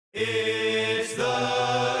It's the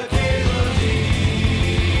CalebDMTG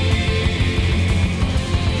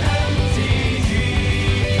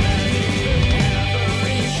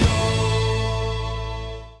show.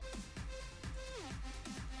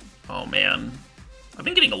 Oh man, I've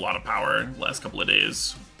been getting a lot of power the last couple of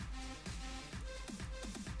days.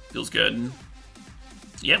 Feels good.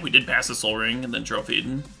 Yeah, we did pass the Soul Ring and then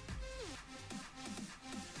trophied.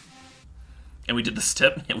 And we did the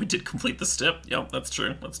step. Yeah, we did complete the step. Yep, that's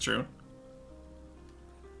true. That's true.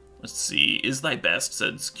 Let's see. Is thy best?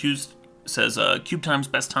 Says cube times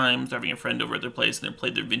best times. They're having a friend over at their place and they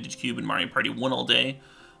played their vintage cube and Mario Party 1 all day.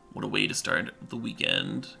 What a way to start the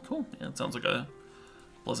weekend. Cool. Yeah, it sounds like a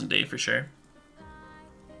pleasant day for sure.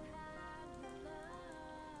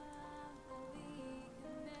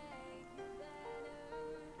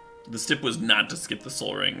 The skip was not to skip the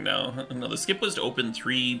Soul Ring, no. No, the skip was to open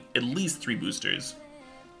at least three boosters.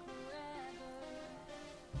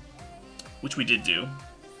 Which we did do.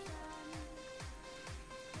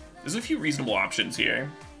 There's a few reasonable options here.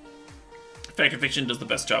 Fact or Fiction does the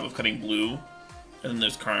best job of cutting blue. And then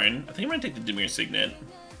there's Karn. I think I'm gonna take the Dimir Signet.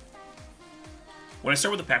 When I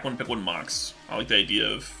start with the pack 1, pick 1 Mox, I like the idea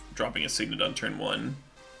of dropping a Signet on turn 1.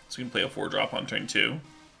 So we can play a 4-drop on turn 2.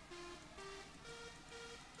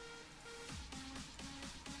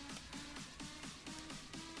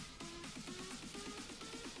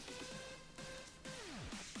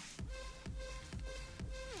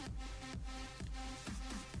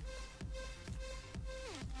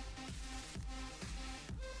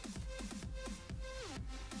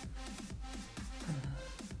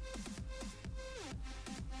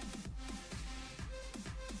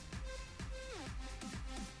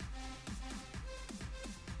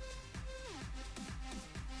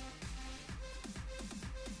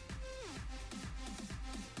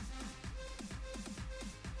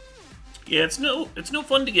 Yeah, it's no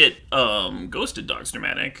fun to get ghosted,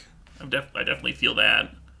 Dogstramatic. I definitely feel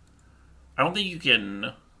that. I don't think you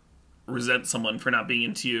can resent someone for not being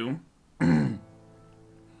into you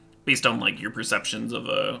based on like your perceptions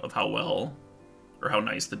of how well or how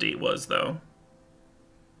nice the date was, though.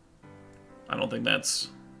 I don't think that's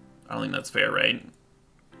fair, right?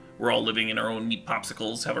 We're all living in our own meat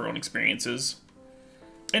popsicles, have our own experiences,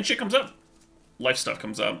 and shit comes up. Life stuff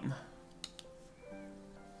comes up.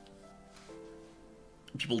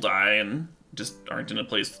 People die and just aren't in a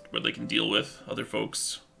place where they can deal with other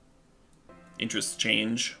folks. Interests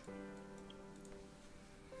change.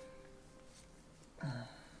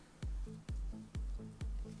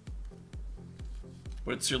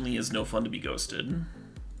 But it certainly is no fun to be ghosted.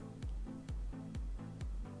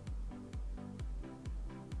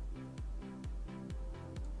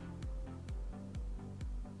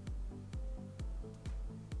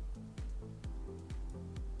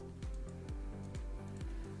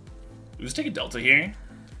 We just take a Delta here.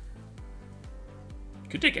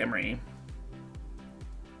 Could take Emery.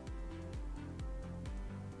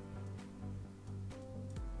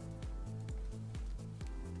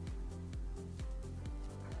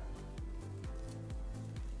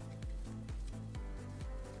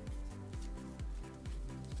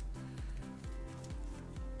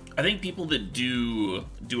 I think people that do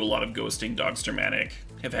a lot of ghosting Dogstramatic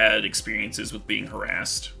have had experiences with being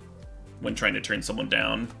harassed when trying to turn someone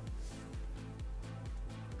down.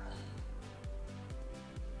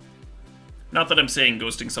 Not that I'm saying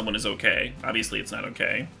ghosting someone is okay. Obviously, it's not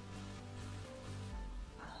okay.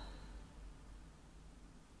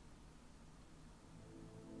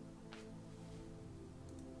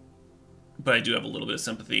 But I do have a little bit of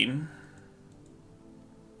sympathy. Or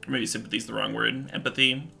maybe sympathy's the wrong word.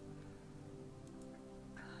 Empathy.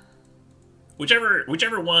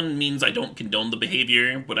 Whichever one means I don't condone the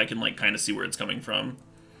behavior, but I can like kind of see where it's coming from.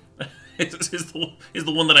 is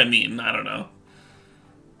the one that I mean. I don't know.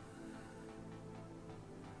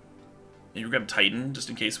 And you grab Titan, just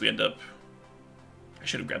in case we end up... I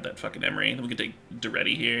should have grabbed that fucking Emery. Then we could take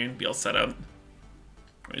Duretti here and be all set up.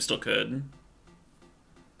 We still could.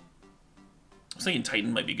 I was thinking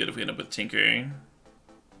Titan might be good if we end up with Tinker.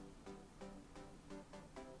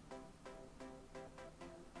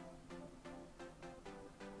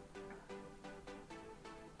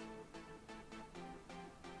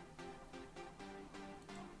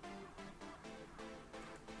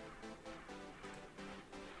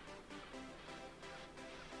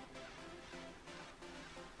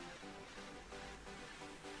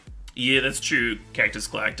 Yeah, that's true, Cactus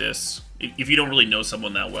Galactus. If you don't really know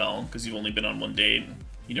someone that well, because you've only been on one date,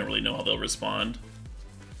 you don't really know how they'll respond.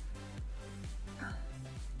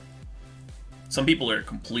 Some people are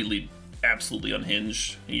completely, absolutely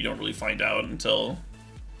unhinged, and you don't really find out until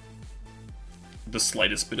the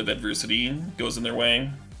slightest bit of adversity goes in their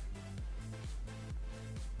way.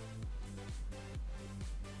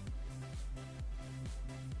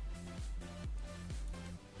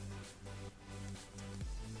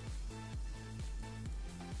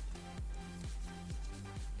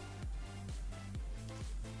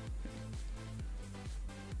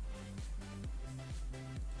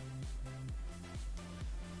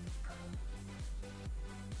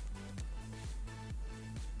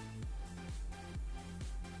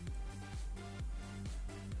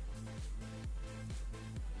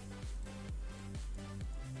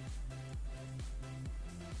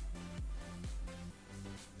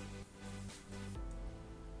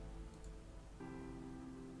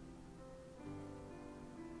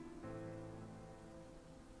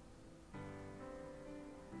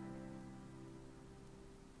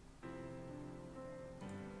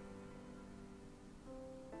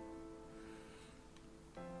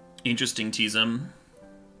 Interesting, Teasum.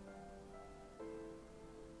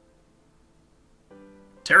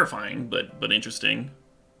 Terrifying, but interesting.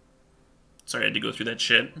 Sorry I had to go through that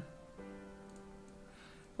shit.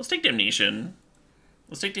 Let's take Damnation.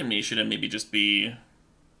 Let's take Damnation and maybe just be...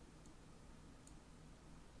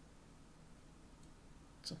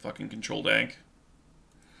 It's a fucking control deck.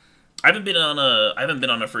 I haven't been on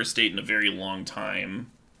a first date in a very long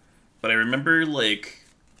time. But I remember, like...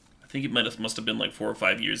 I think it must have been like 4 or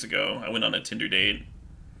 5 years ago. I went on a Tinder date.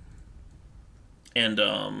 And,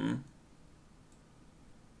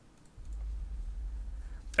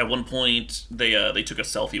 at one point, they took a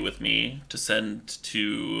selfie with me to send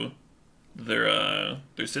to their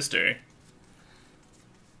sister,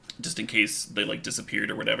 just in case they like disappeared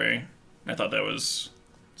or whatever. I thought that was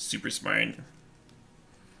super smart.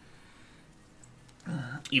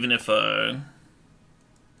 Even if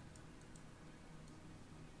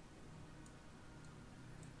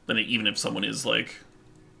even if someone is like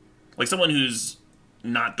someone who's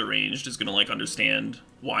not deranged is gonna like understand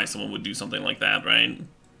why someone would do something like that, right?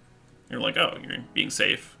 You're like, oh, you're being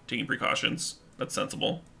safe, taking precautions. That's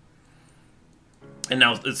sensible. And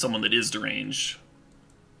now it's someone that is deranged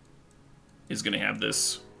is gonna have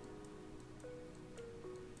this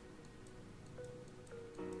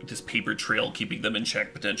paper trail keeping them in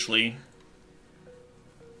check, potentially.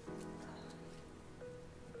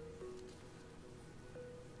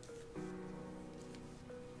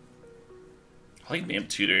 I like Vamp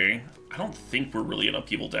Tutor. I don't think we're really an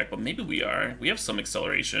upheaval deck, but maybe we are. We have some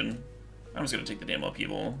acceleration. I'm just gonna take the damn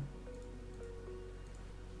upheaval.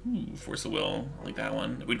 Ooh, Force of Will. I like that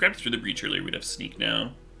one. If we'd grabbed through the breach earlier, we'd have Sneak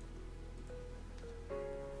now.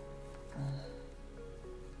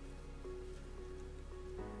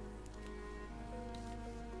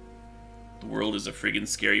 The world is a friggin'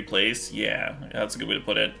 scary place. Yeah, that's a good way to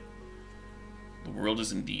put it. The world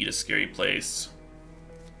is indeed a scary place.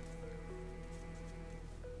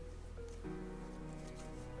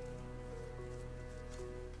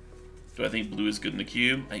 Do I think blue is good in the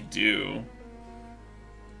cube? I do.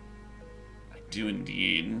 I do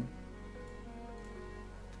indeed.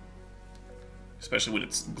 Especially when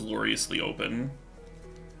it's gloriously open.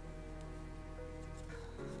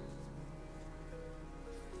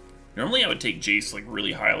 Normally I would take Jace like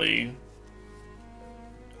really highly.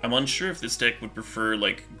 I'm unsure if this deck would prefer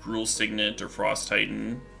like Gruul Signet or Frost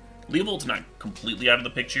Titan. Leovold's not completely out of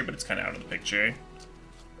the picture, but it's kind of out of the picture.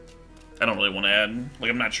 I don't really want to add,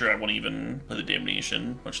 like, I'm not sure I want to even play the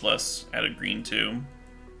Damnation, much less add a green too.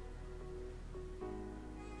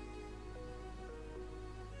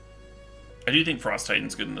 I do think Frost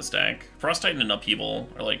Titan's good in this deck. Frost Titan and Upheaval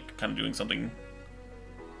are like kind of doing something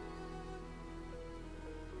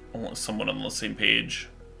somewhat on the same page.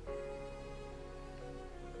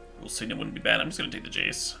 Gruul Signet wouldn't be bad. I'm just gonna take the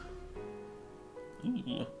Jace.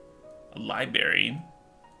 Ooh, a Library.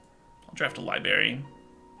 I'll draft a Library.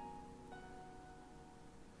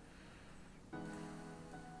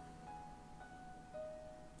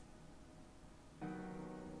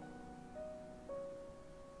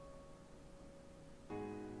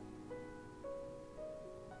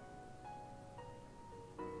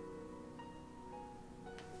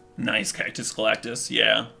 Nice Cactus Galactus,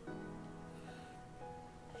 yeah.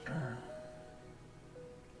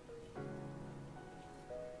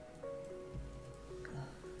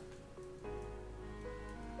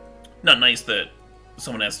 Not nice that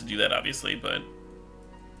someone has to do that, obviously, but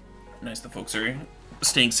nice that folks are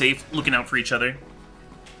staying safe, looking out for each other.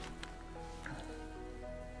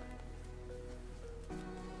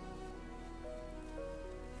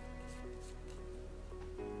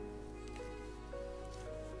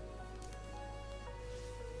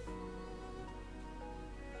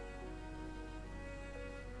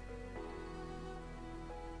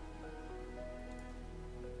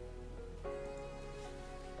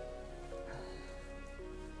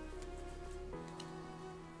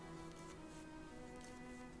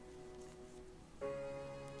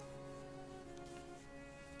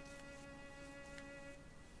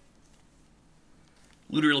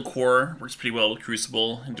 Looterial Core works pretty well with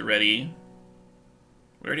Crucible and Duretti.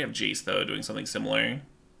 We already have Jace, though, doing something similar.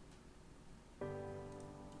 I'm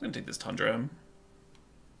gonna take this Tundra.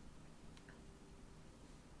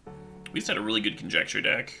 We just had a really good Conjecture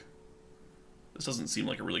deck. This doesn't seem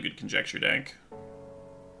like a really good Conjecture deck.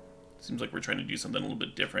 Seems like we're trying to do something a little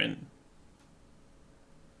bit different.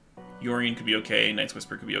 Yorion could be okay, Knight's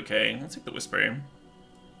Whisper could be okay. Let's take the Whisper.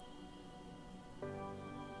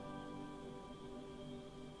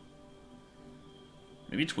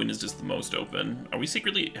 Maybe Twin is just the most open. Are we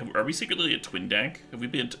secretly a Twin deck? Have we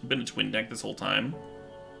been a Twin deck this whole time?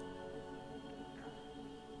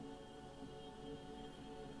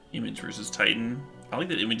 Image versus Titan. I like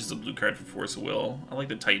that Image is a blue card for Force of Will. I like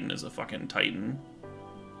that Titan is a fucking Titan.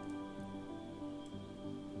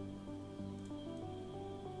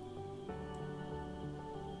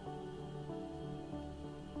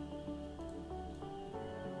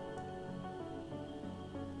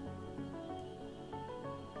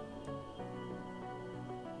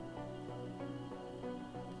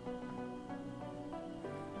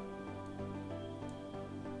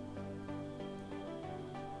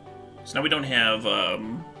 So now we don't have,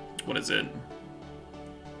 what is it?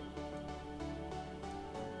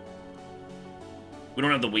 We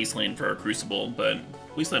don't have the Wasteland for our Crucible, but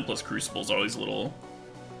Wasteland plus Crucible is always a little...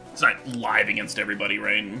 It's not live against everybody,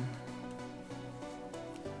 right?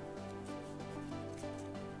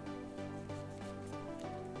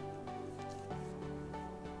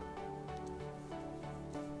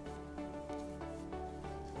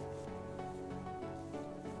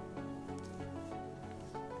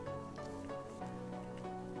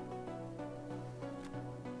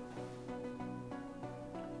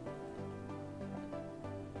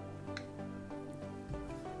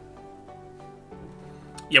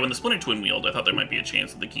 Yeah, when the Splinter Twin wheeled, I thought there might be a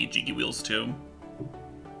chance that the Jiki wheels too.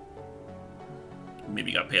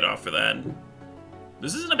 Maybe got paid off for that.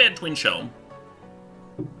 This isn't a bad Twin show.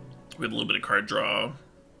 We have a little bit of card draw. A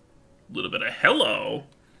little bit of hello.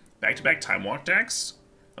 Back-to-back Time Walk decks.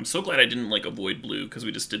 I'm so glad I didn't, like, avoid blue, because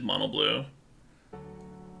we just did mono blue.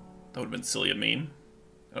 That would have been silly of me.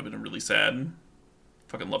 That would have been really sad.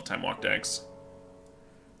 Fucking love Time Walk decks.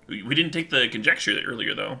 We didn't take the Conjecture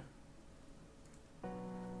earlier, though.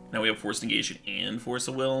 Now we have Forced Negation and Force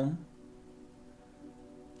of Will.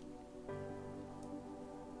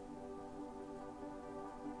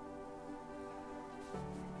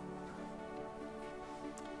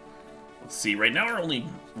 Let's see, right now our only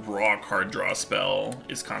raw card draw spell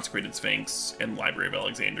is Consecrated Sphinx and Library of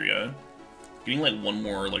Alexandria. Getting like one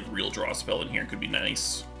more like real draw spell in here could be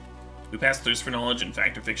nice. We passed Thirst for Knowledge and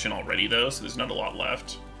Fact or Fiction already though, so there's not a lot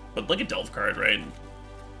left. But like a Delve card, right?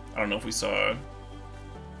 I don't know if we saw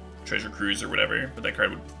Treasure Cruise or whatever, but that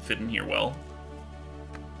card would fit in here well.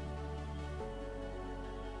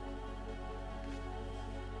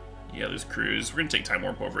 Yeah, there's Cruise. We're gonna take Time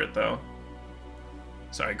Warp over it, though.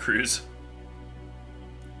 Sorry, Cruise.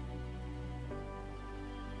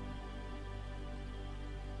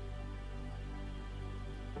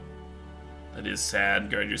 That is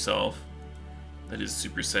sad. Guard yourself. That is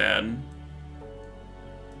super sad.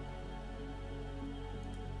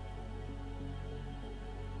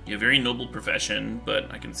 Yeah, very noble profession,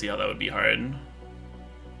 but I can see how that would be hard.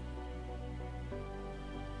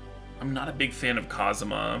 I'm not a big fan of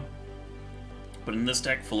Kazuma, but in this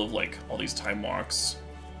deck full of like all these Time Walks,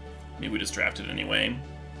 maybe we just draft it anyway.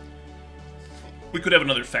 We could have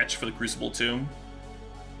another fetch for the Crucible too. Do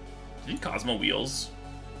you think Cosmo wheels?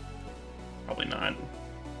 Probably not.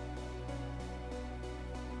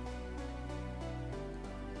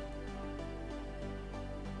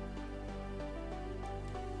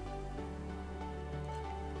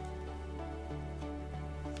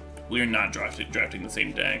 We are not drafting the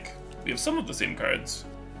same deck. We have some of the same cards.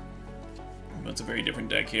 But it's a very different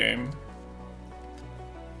deck here.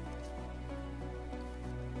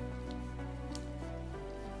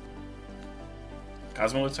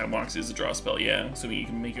 Cosmo with Time Walks is a draw spell, yeah. So you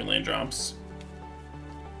can make your land drops.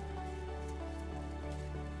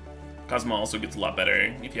 Cosmo also gets a lot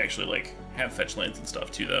better if you actually like have fetch lands and stuff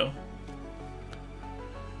too, though.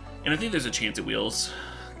 And I think there's a chance it wheels.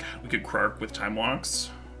 God, we could Krark with Time Walks.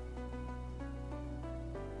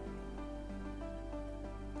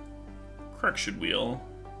 Krark should wheel.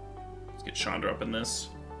 Let's get Chandra up in this.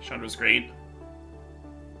 Chandra's great.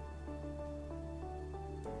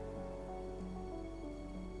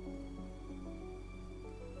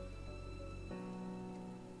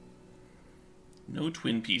 No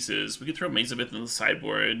twin pieces. We could throw Mazabeth in the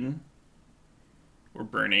sideboard. Or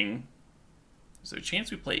Burning. Is there a chance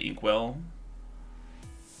we play Inkwell?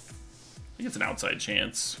 I think it's an outside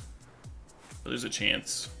chance. but there's a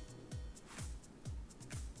chance.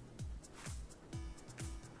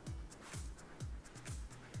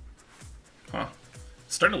 Huh.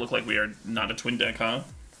 It's starting to look like we are not a twin deck, huh?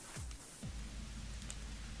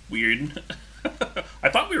 Weird. I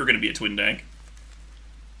thought we were going to be a twin deck.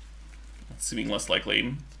 Seeming less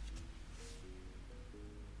likely.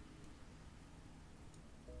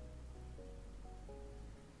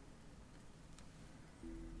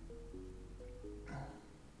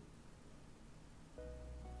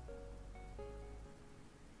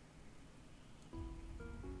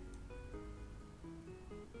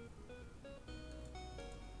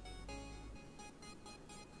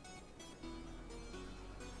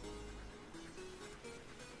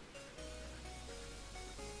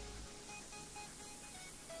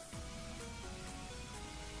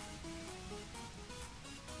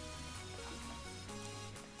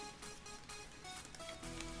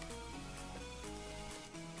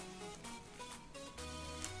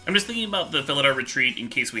 I'm just thinking about the Felidar Retreat in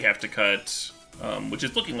case we have to cut, which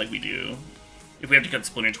is looking like we do. If we have to cut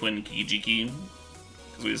Splinter Twin and Kiki-Jiki,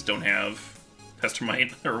 because we just don't have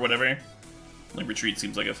Pestermite or whatever. Like, Retreat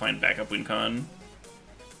seems like a fine backup win con.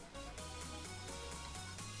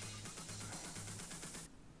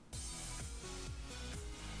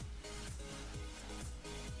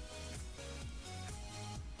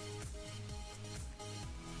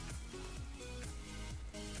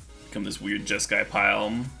 Become this weird Jeskai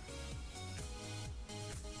pile.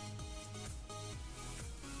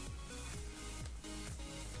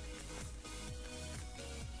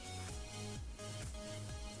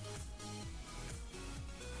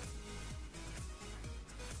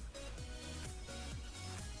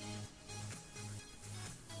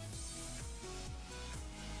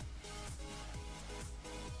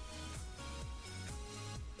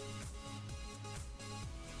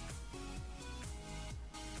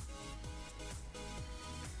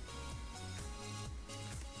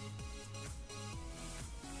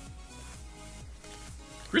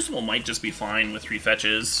 Crucible might just be fine with 3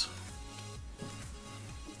 fetches.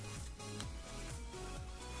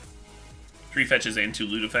 3 fetches and 2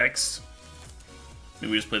 loot effects.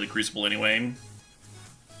 Maybe we just play the Crucible anyway.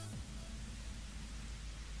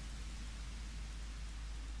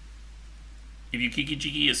 If you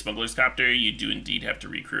Kiki-Jiki a Smuggler's Copter, you do indeed have to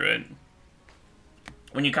recrew it.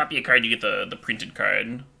 When you copy a card, you get the printed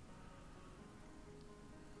card.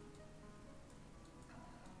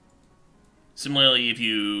 Similarly, if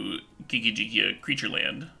you Kiki-Jiki a creature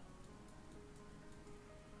land,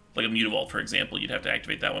 like a Mutavault, for example, you'd have to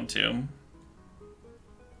activate that one too.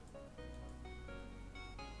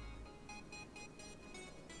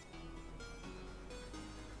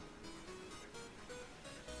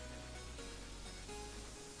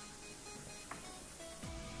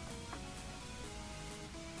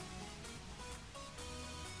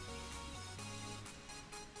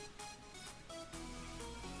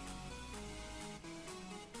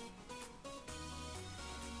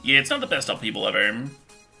 Yeah, it's not the best upheaval ever.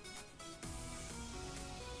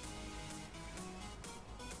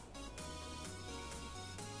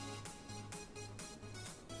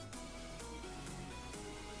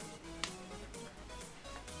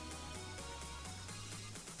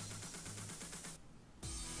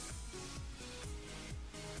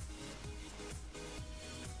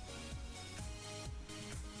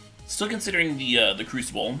 Still considering the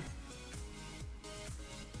Crucible.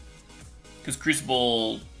 Because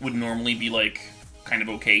Crucible would normally be, like, kind of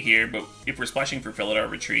okay here, but if we're splashing for Felidar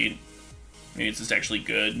Retreat, maybe it's just actually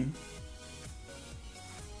good.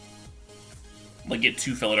 Like, get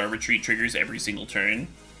 2 Felidar Retreat triggers every single turn.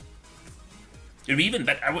 It would be even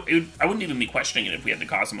that I wouldn't even be questioning it if we had the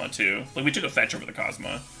Cosma, too. Like, we took a fetch over the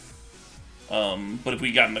Cosma. But if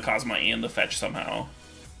we gotten the Cosma and the fetch somehow,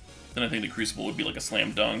 then I think the Crucible would be, like, a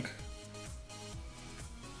slam dunk.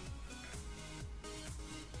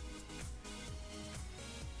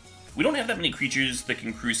 We don't have that many creatures that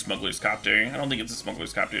can crew Smuggler's Copter. I don't think it's a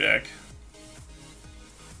Smuggler's Copter deck.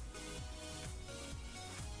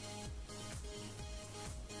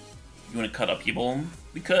 You want to cut upheaval?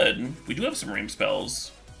 We could. We do have some ramp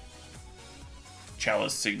spells.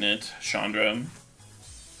 Chalice, Signet, Chandra.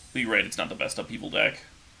 But you're right, it's not the best upheaval deck.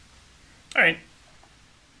 Alright.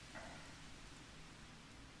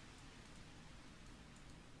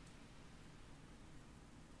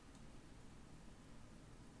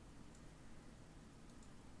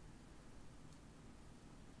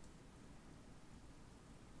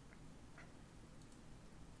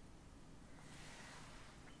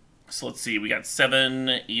 So let's see, we got 7,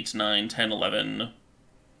 8, 9, 10, 11,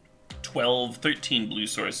 12, 13 blue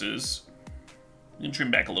sources. We can trim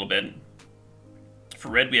back a little bit. For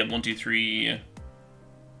red, we have 1, 2, 3,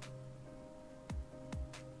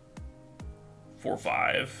 4,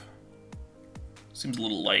 5. Seems a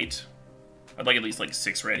little light. I'd like at least like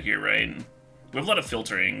 6 red here, right? We have a lot of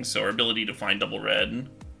filtering, so our ability to find double red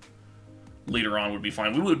later on would be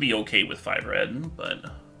fine. We would be okay with 5 red, but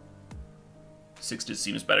 6 just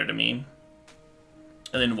seems better to me.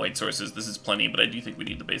 And then white sources, this is plenty, but I do think we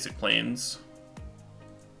need the basic plains.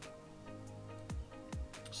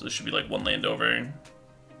 So this should be like 1 land over.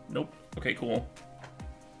 Nope. Okay, cool.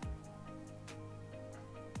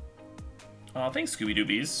 Thanks, Scooby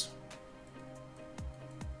Doobies.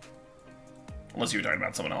 Unless you were talking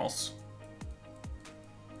about someone else.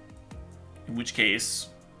 In which case,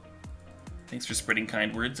 thanks for spreading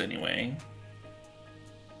kind words anyway.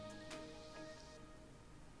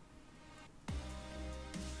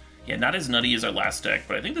 Yeah, not as nutty as our last deck,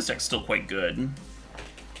 but I think this deck's still quite good.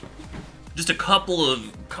 Just a couple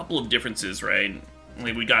of differences, right?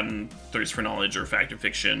 Like we gotten Thirst for Knowledge or Fact or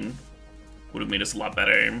Fiction would have made us a lot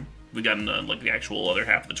better. We gotten like the actual other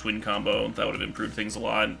half of the twin combo, that would have improved things a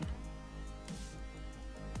lot.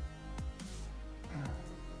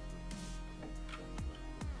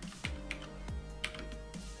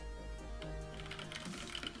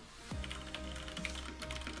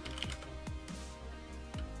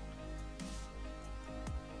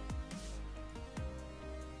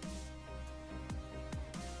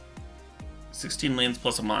 $16 lands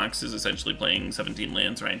plus a Mox is essentially playing 17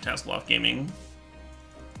 lands, right? Tasseloff Gaming.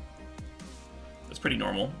 That's pretty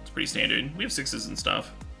normal. It's pretty standard. We have 6s and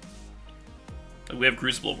stuff. Like, we have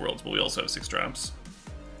Crucible of Worlds, but we also have 6 drops.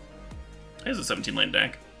 It's a 17 land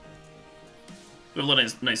deck. We have a lot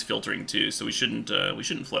of nice filtering too, so we shouldn't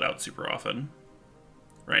flood out super often,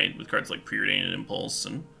 right? With cards like Preordained Impulse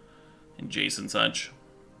and Jace and such.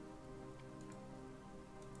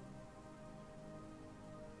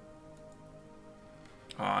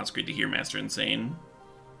 Aw, it's great to hear, Master Insane.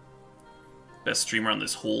 Best streamer on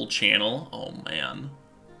this whole channel? Oh, man.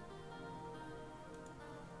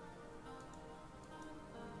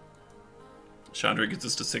 Chandra gets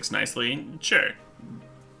us to 6 nicely. Sure.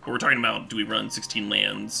 But we're talking about, do we run 16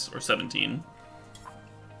 lands or 17?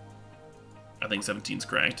 I think 17's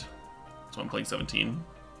correct. So I'm playing 17.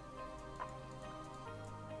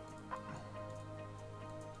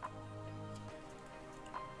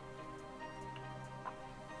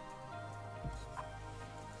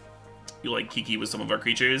 You like Kiki with some of our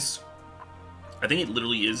creatures? I think it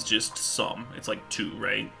literally is just some. It's like 2,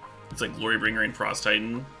 right? It's like Glorybringer and Frost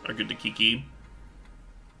Titan are good to Kiki.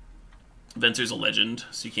 Venser's a legend,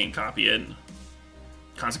 so you can't copy it.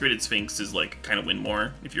 Consecrated Sphinx is like kind of win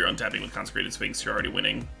more. If you're untapping with Consecrated Sphinx, you're already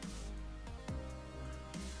winning.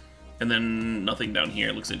 And then nothing down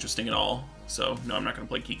here looks interesting at all. So no, I'm not going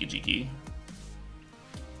to play Kiki Jiki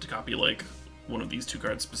to copy like one of these 2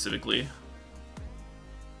 cards specifically.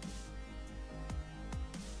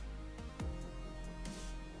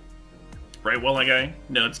 Right, well, that guy?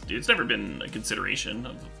 No, it's never been a consideration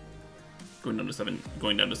of going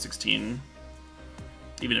down to 16.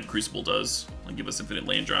 Even if Crucible does, like, give us infinite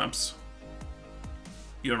land drops.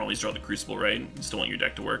 You don't always draw the Crucible, right? You still want your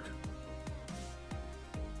deck to work.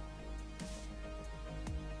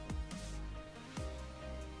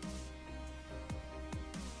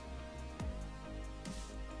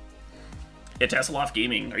 Yeah, Tasseloff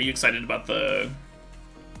Gaming, are you excited about the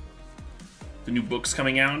new books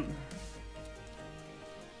coming out?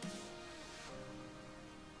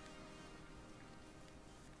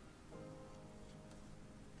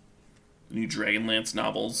 New Dragonlance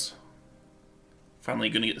novels. Finally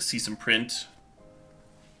gonna get to see some print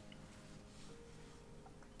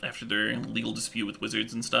after their legal dispute with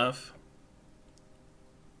Wizards and stuff.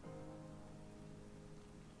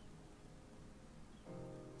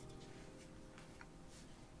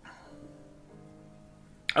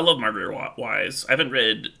 I love Margaret Wise. I haven't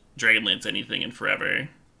read Dragonlance anything in forever,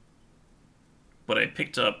 but I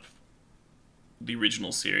picked up the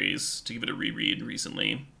original series to give it a reread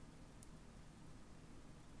recently.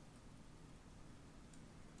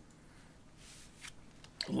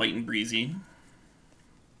 Light and breezy.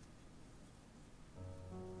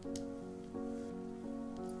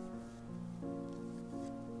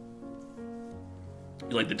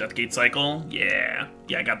 You like the Deathgate cycle? Yeah.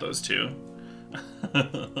 Yeah, I got those too.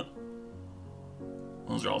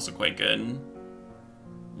 Those are also quite good.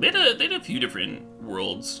 They had a few different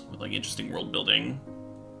worlds with like interesting world building.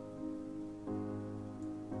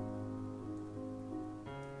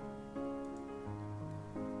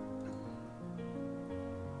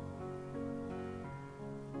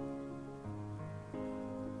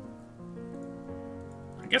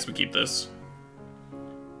 I guess we keep this.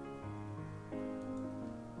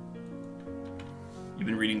 You've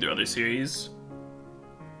been reading their other series?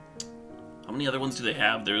 How many other ones do they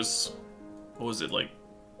have? There's, what was it, like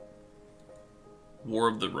War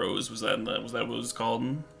of the Rose? Was that what it was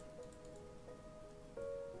called?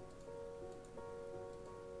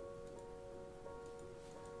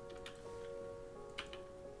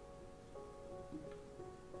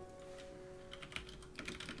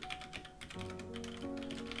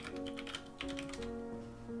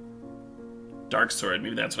 Dark Sword,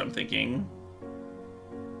 maybe that's what I'm thinking.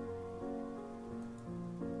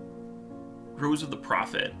 Rose of the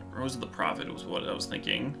Prophet. Rose of the Prophet was what I was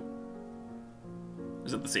thinking.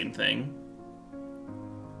 Is it the same thing?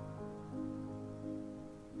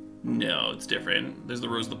 No, it's different. There's the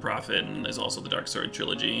Rose of the Prophet, and there's also the Dark Sword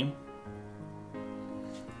trilogy.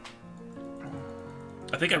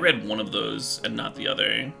 I think I read one of those and not the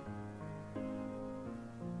other.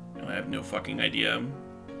 I have no fucking idea.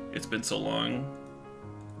 It's been so long.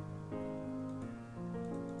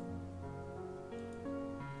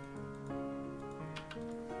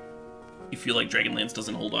 You feel like Dragonlance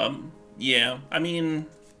doesn't hold up? Yeah, I mean...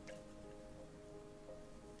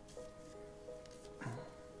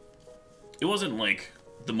 It wasn't, like,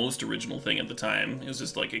 the most original thing at the time. It was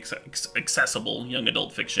just, like, accessible young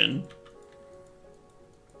adult fiction.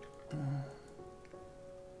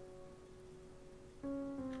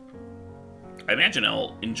 I imagine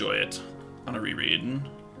I'll enjoy it on a reread.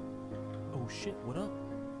 Oh shit, what up?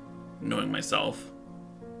 Knowing myself.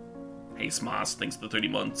 Hey Smoss, thanks for the 30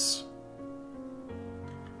 months.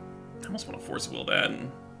 I almost want to force will that.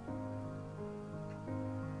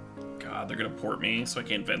 God, they're gonna port me, so I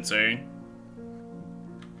can't Venser.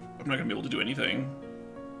 I'm not gonna be able to do anything.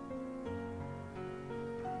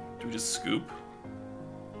 Do we just scoop?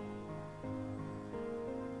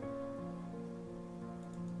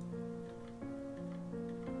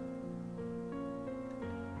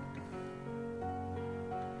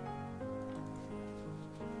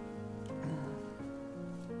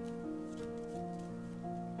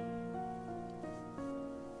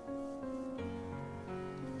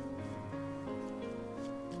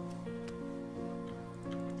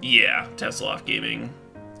 Yeah, Tesla Gaming.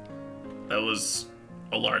 That was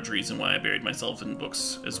a large reason why I buried myself in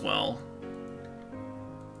books as well.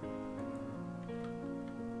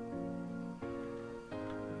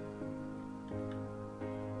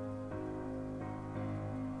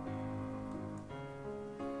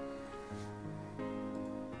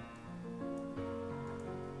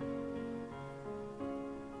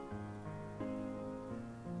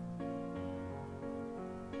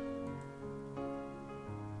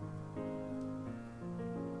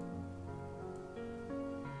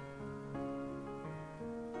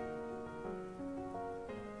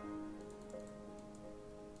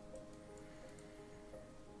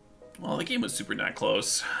 Well, the game was super not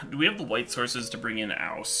close. Do we have the white sources to bring in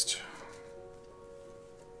Oust?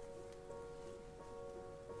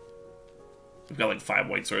 We've got like 5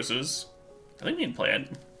 white sources. I think we can play it.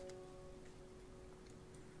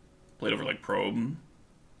 Play it over like Probe.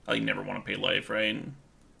 I like never want to pay life, right?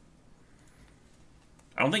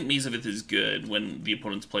 I don't think Mazavith is good when the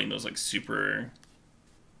opponent's playing those like super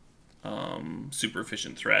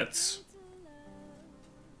efficient threats.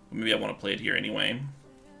 But maybe I want to play it here anyway.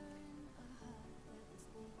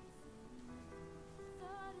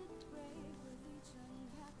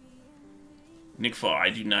 Nick Faw, I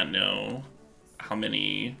do not know how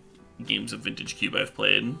many games of Vintage Cube I've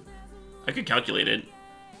played. I could calculate it.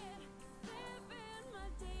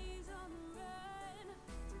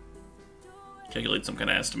 Calculate some kind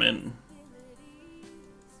of estimate.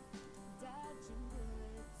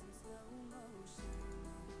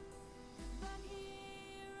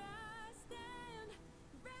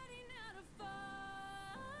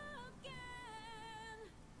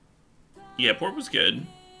 Yeah, port was good.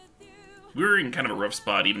 We were in kind of a rough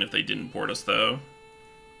spot, even if they didn't port us, though.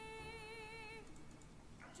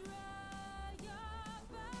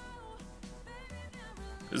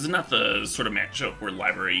 This is not the sort of matchup where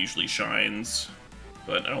Library usually shines,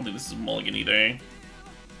 but I don't think this is a mulligan either.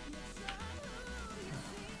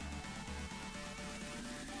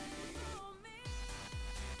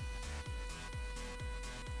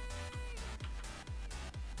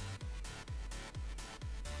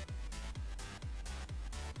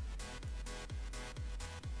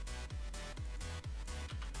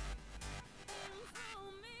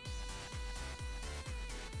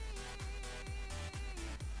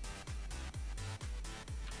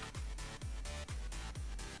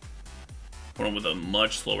 One with a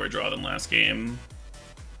much slower draw than last game.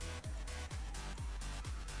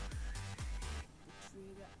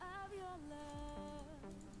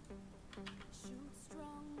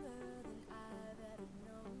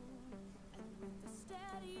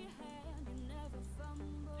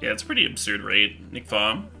 Yeah, it's a pretty absurd rate. Nick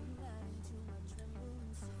Faw.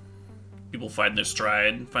 People find their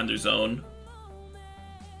stride, find their zone.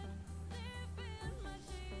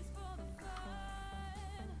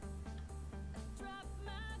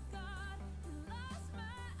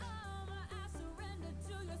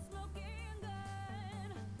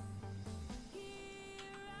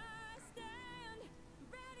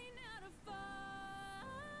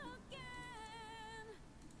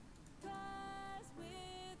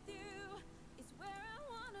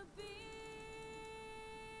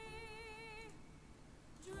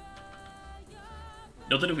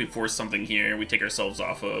 Note that if we force something here, we take ourselves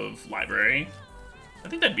off of library. I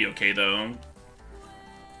think that'd be okay though,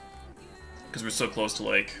 because we're so close to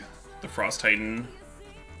like the Frost Titan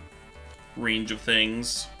range of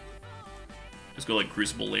things. Just go like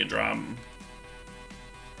Crucible, Land Drop.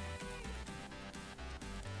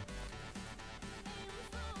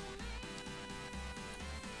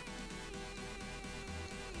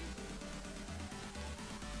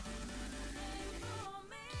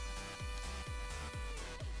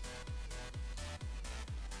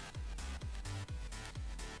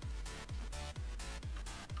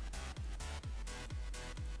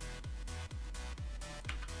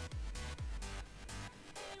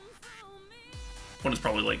 One is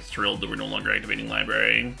probably like thrilled that we're no longer activating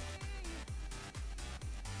library.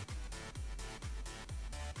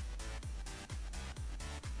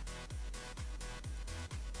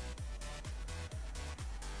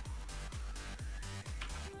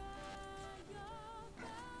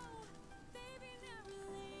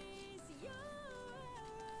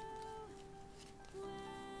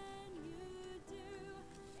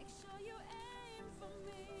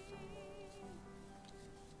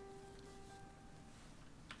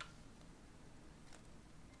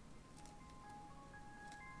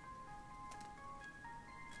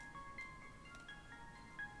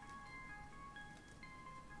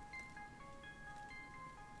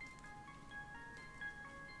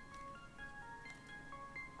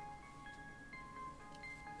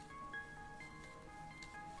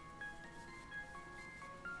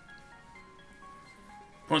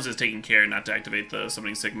 Opponent is taking care not to activate the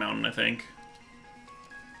Summoning Sick Mountain, I think.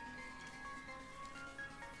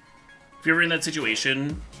 If you're ever in that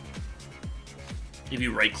situation, if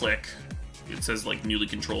you right-click, it says like newly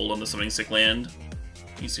controlled on the Summoning Sick land.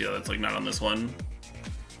 You see how that's like not on this one.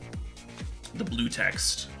 The blue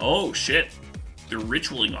text. Oh shit! They're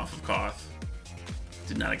ritualing off of Koth.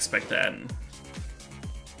 Did not expect that.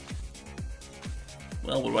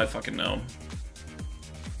 Well, what do I fucking know?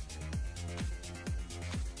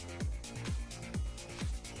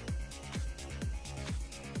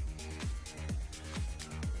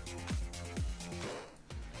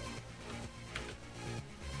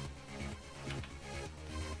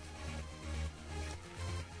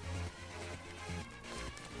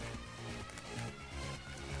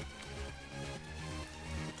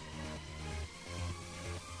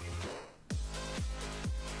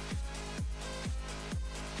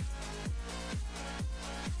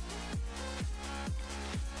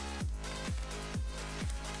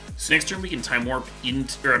 So next turn we can Time Warp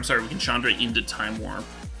into, or I'm sorry, we can Chandra into Time Warp.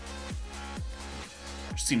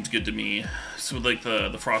 Which seems good to me. So like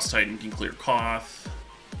the Frost Titan can clear Koth.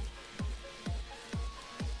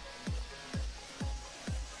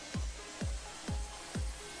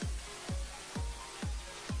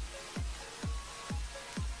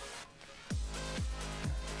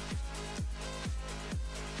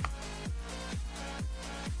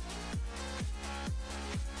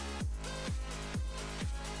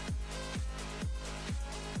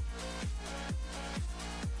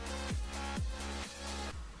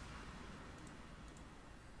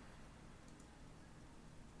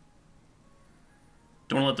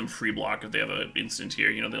 Don't want to let them free block if they have an instant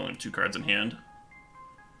here. You know, they only have 2 cards in hand.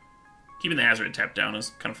 Keeping the Hazard tapped down is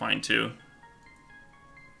kind of fine, too.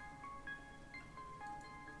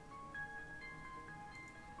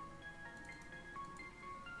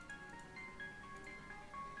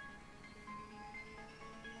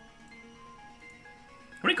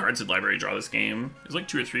 How many cards did Library draw this game? It was like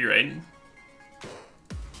 2 or 3, right?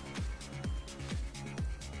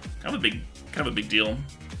 Kind of a big deal.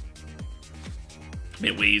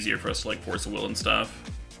 Made it way easier for us to like force a will and stuff.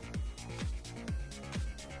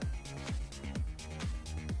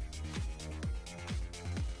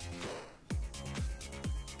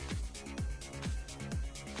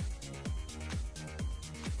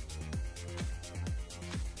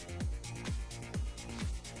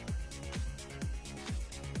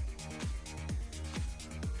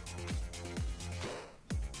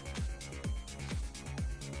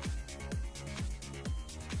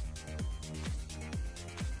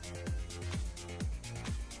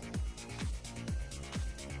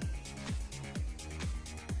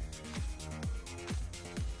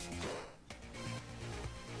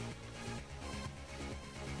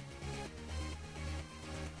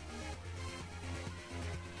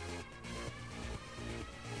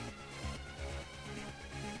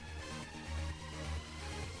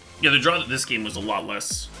 Yeah, the draw this game was a lot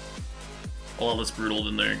less brutal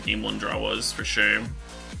than their game 1 draw was, for sure.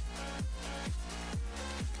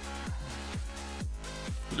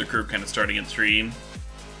 With their curve kind of starting at 3.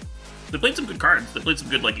 They played some good cards. They played some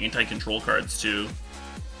good, like, anti-control cards, too.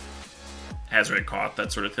 Hazard Caught,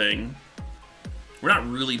 that sort of thing. We're not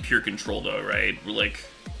really pure control, though, right? We're, like,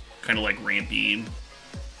 kind of, like, rampy,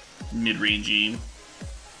 mid-rangey.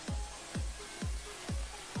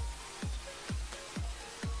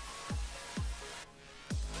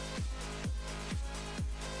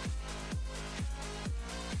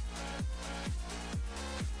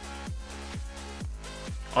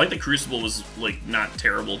 I like the Crucible was, like, not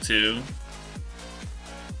terrible, too.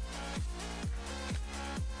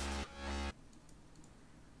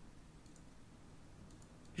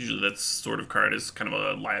 Usually that sort of card is kind of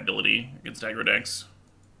a liability against aggro decks.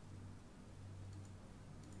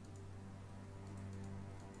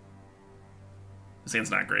 This hand's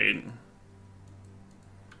not great.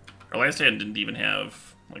 Our last hand didn't even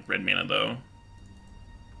have, like, red mana, though.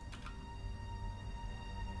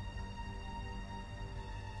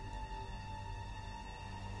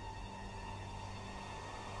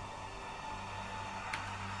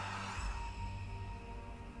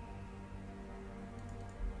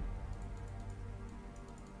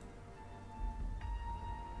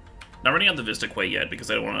 Not running out the Vista quite yet, because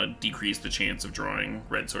I don't want to decrease the chance of drawing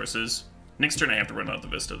red sources. Next turn I have to run out the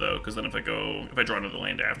Vista, though, because then if I draw another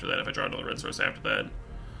land after that, if I draw another red source after that,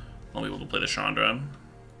 I'll be able to play the Chandra.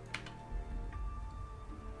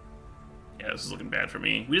 Yeah, this is looking bad for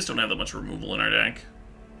me. We just don't have that much removal in our deck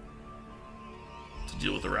to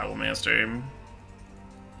deal with the Rabble Master.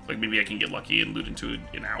 Like, maybe I can get lucky and loot into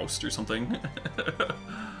an Oust or something.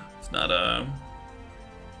 It's not,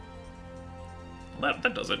 well,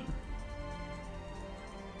 that does it.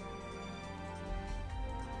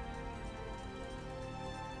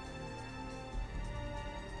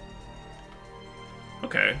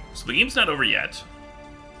 Okay, so the game's not over yet.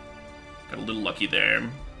 Got a little lucky there.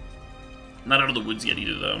 Not out of the woods yet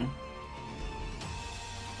either, though.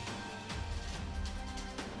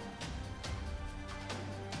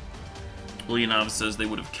 Leonov says they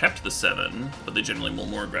would have kept the 7, but they generally mill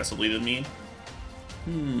more aggressively than me.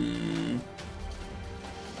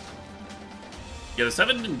 Yeah, the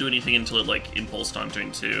 7 didn't do anything until it, like, impulsed on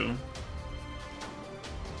turn 2.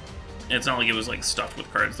 And it's not like it was, like, stuffed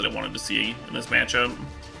with cards that I wanted to see in this matchup.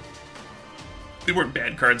 They weren't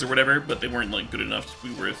bad cards or whatever, but they weren't, like, good enough to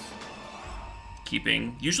be worth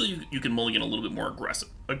keeping. Usually you can mulligan a little bit more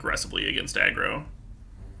aggressively against aggro,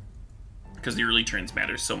 because the early turns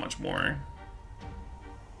matter so much more.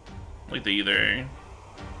 Like, they either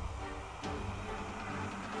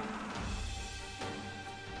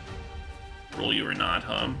roll you or not,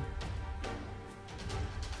 huh?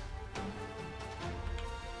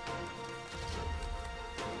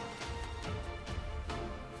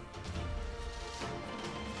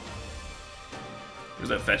 There's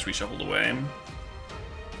that fetch we shuffled away.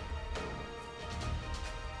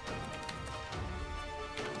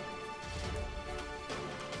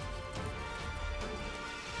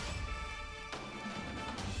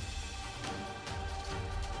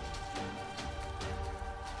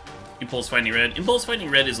 Impulse Finding Red. Impulse Finding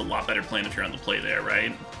Red is a lot better plan if you're on the play there,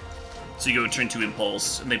 right? So you go turn 2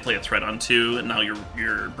 Impulse, and they play a threat on 2, and now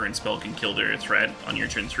your burn spell can kill their threat on your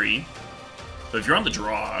turn 3. But if you're on the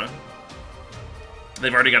draw,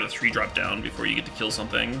 they've already got a 3-drop down before you get to kill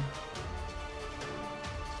something. And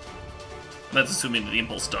that's assuming that the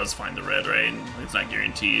Impulse does find the red, right? It's not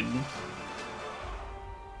guaranteed.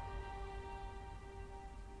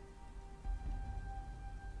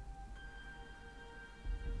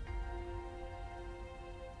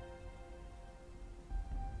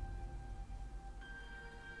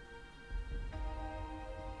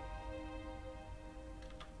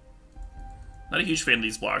 Not a huge fan of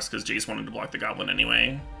these blocks, because Jace wanted to block the Goblin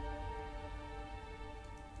anyway.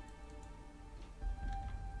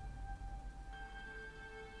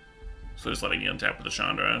 So just letting you untap with the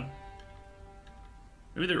Chandra.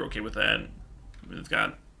 Maybe they're okay with that. Maybe they've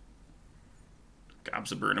got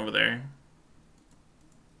Gobs of Burn over there.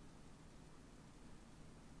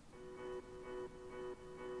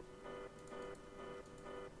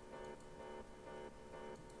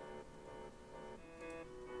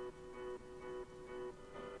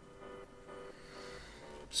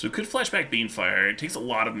 So it could flashback Banefire. It takes a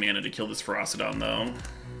lot of mana to kill this Ferocidon, though.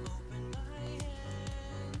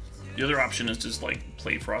 The other option is just, like,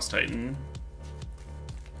 play Frost Titan.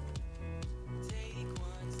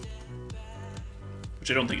 Which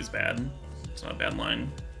I don't think is bad. It's not a bad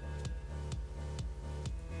line.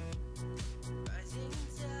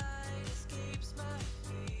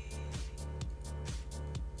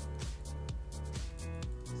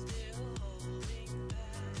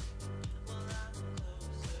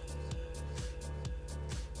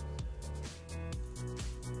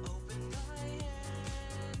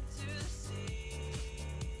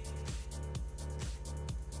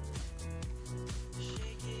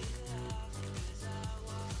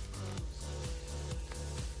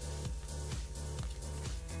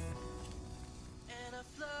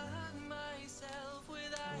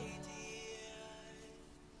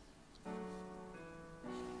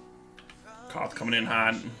 Koth coming in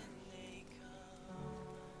hot.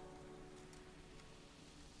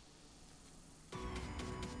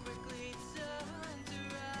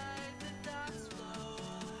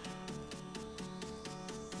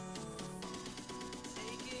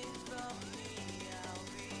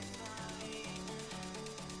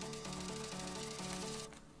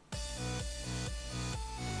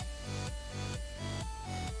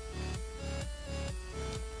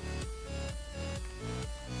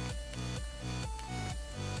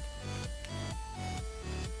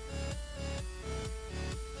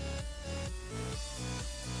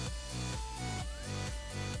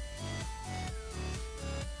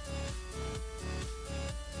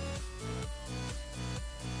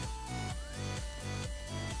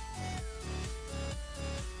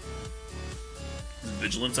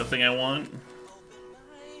 Vigilance, a thing I want.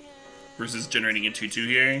 Versus generating a 2/2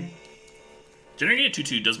 here. Generating a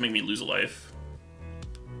 2/2 does make me lose a life.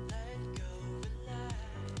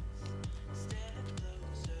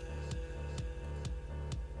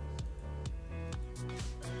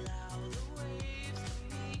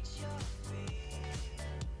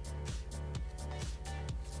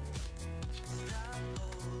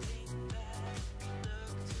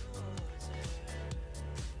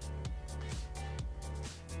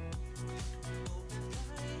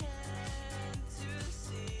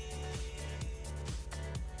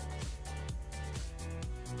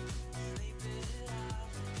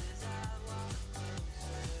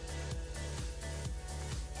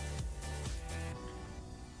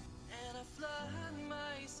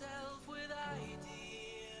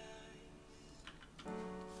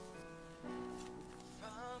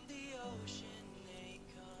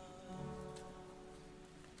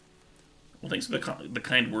 Well, thanks for the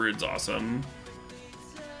kind words, awesome.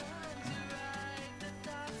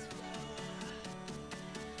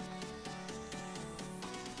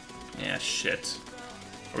 Yeah, shit.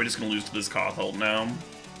 Are we just gonna lose to this Koth ult now?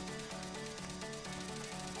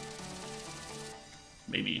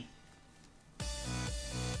 Maybe.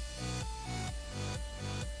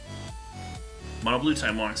 Mono blue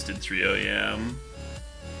time walks did 3-0, yeah.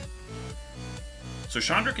 So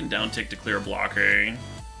Chandra can down tick to clear a blocker.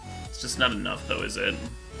 It's just not enough though, is it?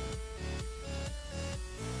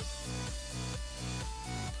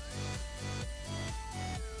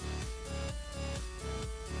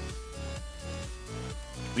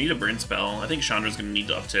 We need a burn spell. I think Chandra's gonna need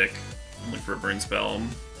to uptick and look for a burn spell.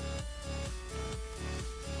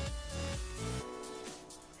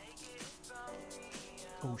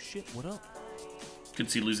 Oh shit, what up? Could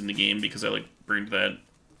see losing the game because I like burned that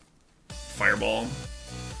fireball.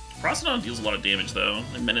 Prostodon deals a lot of damage though,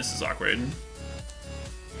 and Menace is awkward.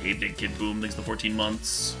 Hey Big Kid Boom, thanks for 14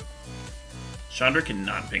 months. Chandra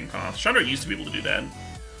cannot ping Koth. Chandra used to be able to do that.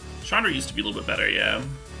 Chandra used to be a little bit better, yeah.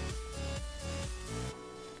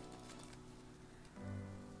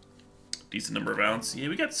 Decent number of outs. Yeah,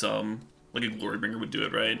 we got some. Like a Glorybringer would do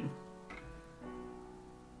it, right?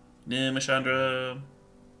 Nah, Chandra.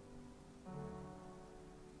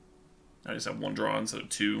 I just have one draw instead of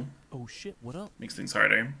two. Oh shit, what up? Makes things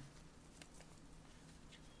harder.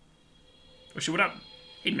 Oh shit, what up?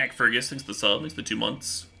 Hey Mac Fergus, thanks for the sub, thanks for the 2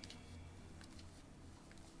 months.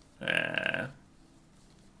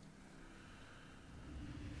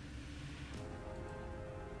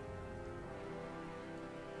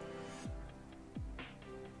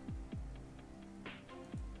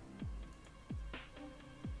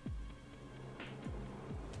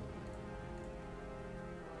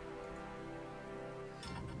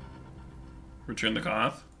 Return the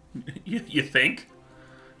Koth? You think?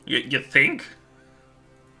 You think?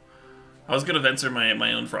 I was gonna Venser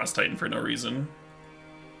my own Frost Titan for no reason.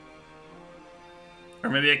 Or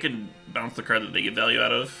maybe I could bounce the card that they get value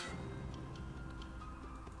out of.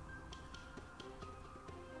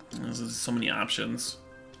 There's so many options.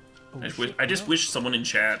 Oh, I just wish someone in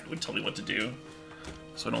chat would tell me what to do,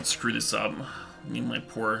 so I don't screw this up. I mean, my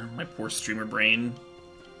poor streamer brain.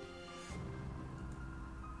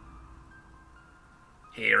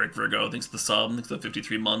 Hey Eric Virgo, thanks for the sub, thanks for the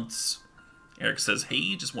 53 months. Eric says,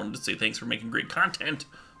 hey, just wanted to say thanks for making great content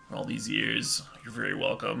for all these years. You're very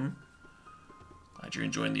welcome. Glad you're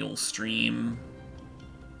enjoying the old stream.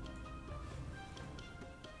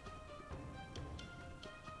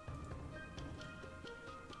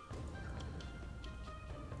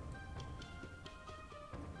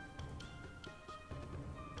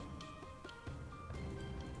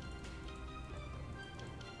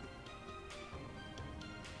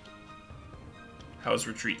 How's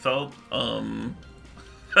Retreat felt? Well,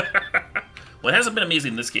 it hasn't been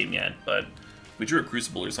amazing this game yet, but if we drew a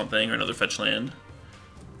Crucible or something, or another fetch land,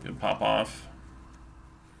 it would pop off.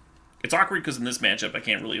 It's awkward because in this matchup I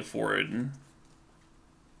can't really afford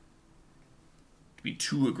to be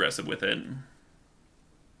too aggressive with it.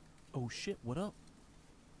 Oh shit, what up?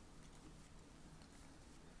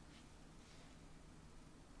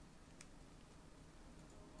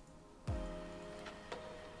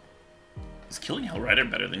 Is killing Hellrider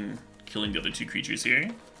better than killing the other two creatures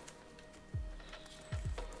here?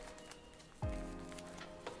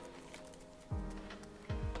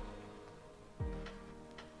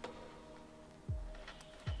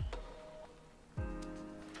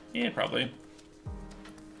 Yeah, probably.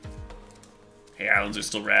 Hey, islands are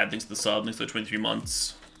still rad. Thanks to the sub. Thanks to the 23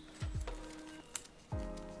 months.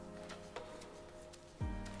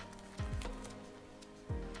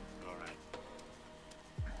 Alright.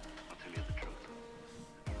 I'll tell you the truth.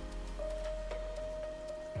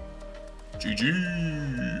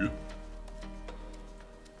 GG!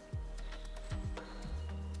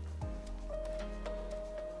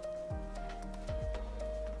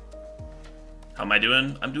 How am I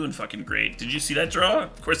doing? I'm doing fucking great. Did you see that draw?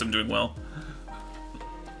 Of course I'm doing well.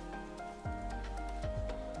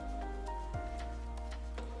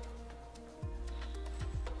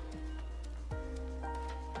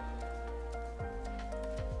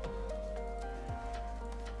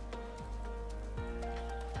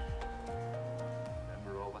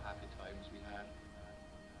 Remember all the happy times we had?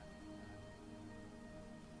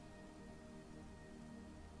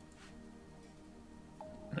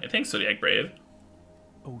 Hey, thanks, Zodiac Brave.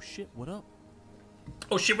 Oh shit, what up?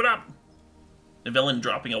 Oh shit, what up? Evelyn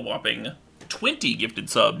dropping a whopping 20 gifted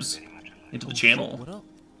subs into the Oh, channel. shit, what up?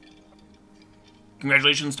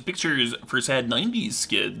 Congratulations to Pictures for Sad 90s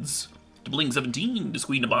Skids, to Bling17, to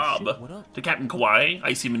Squee Nabob, shit, what up? to Captain Kawaii,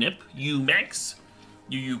 Icy Manip, Max,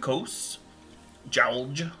 Kos,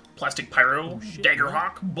 Jowlge, Plastic Pyro, shit,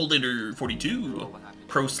 Daggerhawk, Bullditter42,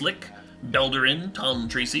 Pro Slick, Belderin, Tom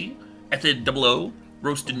Tracy, Ethid 00,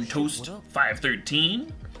 Roast and shit, Toast what up?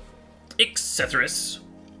 513, Ixethris,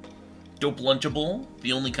 Dope Lunchable,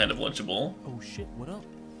 the only kind of Lunchable, Oh shit, what up?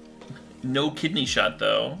 no kidney shot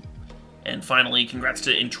though. And finally, congrats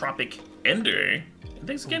to Entropic Ender. And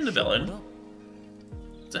thanks again to Oh, shit, what Villain. up?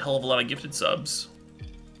 It's a hell of a lot of gifted subs.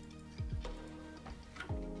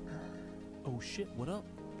 Oh shit, what up?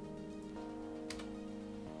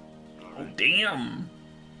 Oh, damn.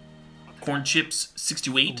 Corn Chips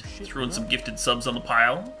 68, Oh, shit, throwing what some up? gifted subs on the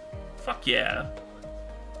pile. Fuck yeah.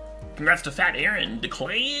 Congrats to Fat Aaron, to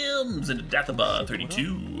Clams, and to Dathaba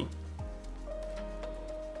 32.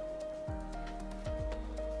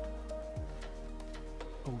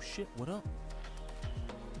 Oh shit, what up?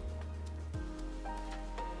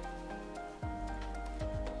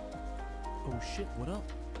 Oh shit, what up?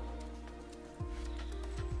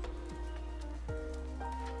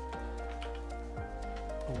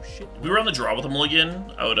 Oh shit, We were on the draw with a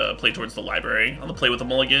mulligan. I would play towards the library. On the play with a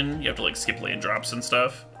mulligan, you have to like skip land drops and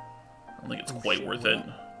stuff. I don't think it's Oh, quite shit, worth what it.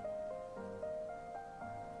 up?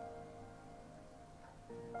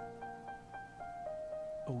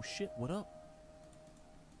 Oh shit, what up?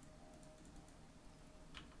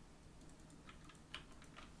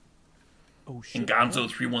 Oh shit, And what up?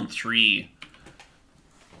 Gonzo313.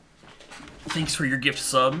 Thanks for your gift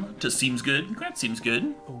sub to Seems Good. Congrats, Seems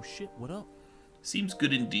Good. Oh shit, what up? Seems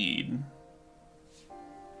good indeed.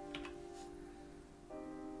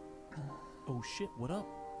 Oh shit, what up?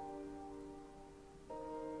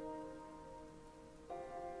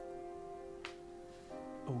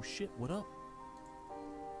 Oh shit, what up?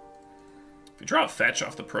 If you draw a fetch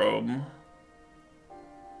off the probe,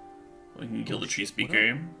 we can kill Oh, the tree shit, what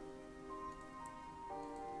speaker.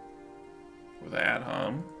 Or that,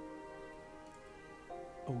 huh?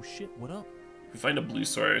 Oh shit, what up? If we find a blue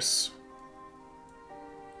source.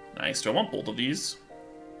 Nice. Do I want both of these?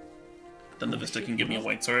 Then the Vista shit, can give me a what up?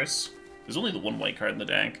 white source. There's only the one white card in the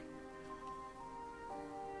deck.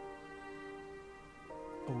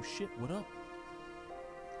 Oh shit, what up?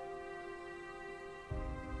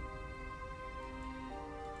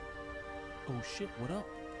 Oh shit, what up?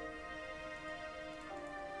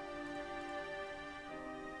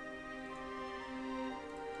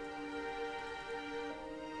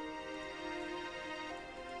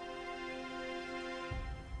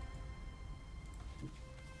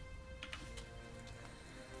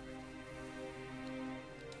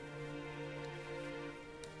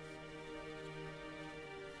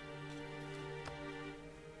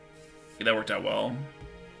 Yeah, that worked out well.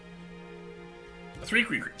 A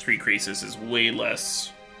 3 Crisis is way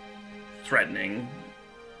less threatening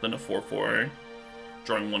than a 4/4.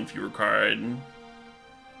 Drawing one fewer card.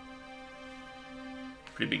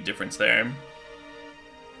 Pretty big difference there.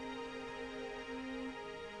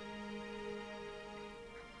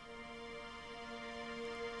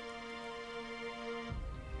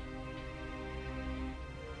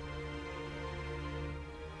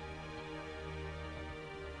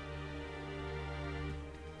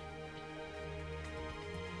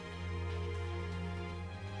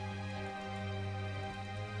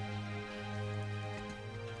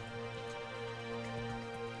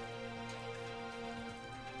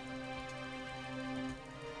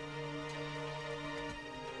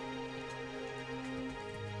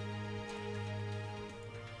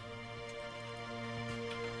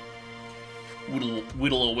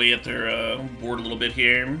 whittle away at their board a little bit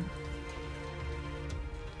here.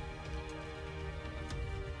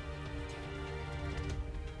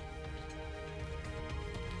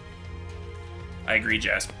 I agree,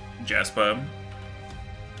 Jaspa.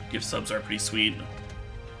 Gift subs are pretty sweet.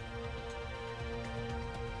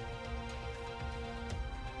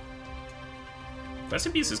 Fast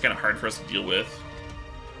and Beast is kind of hard for us to deal with.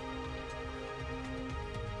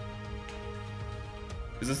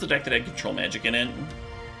 Is this the deck that had Control Magic in it?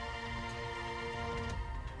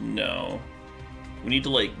 No. We need to,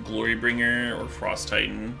 like, Glorybringer or Frost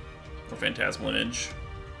Titan or Phantasmal Image.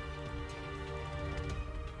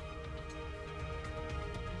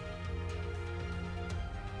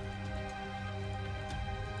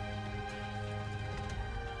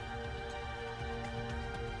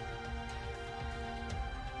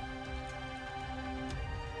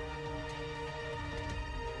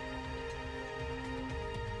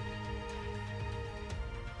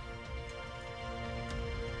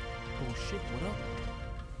 Oh shit, what up?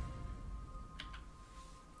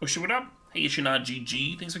 Oh shit, what up? Hey, Ishina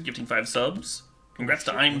GG, thanks for gifting 5 subs. Congrats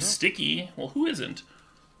to I'm Sticky. Well, who isn't?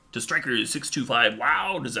 To Striker625,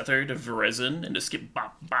 wow, to Zether, to Verizon, and to Skip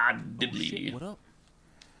Bop Bod Oh shit, Diddly. what up?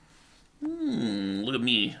 Look at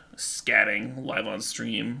me, scatting live on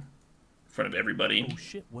stream in front of everybody. Oh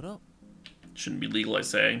shit, what up? Shouldn't be legal, I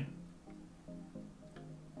say.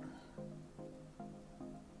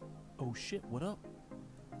 Oh shit, what up?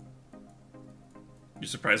 You're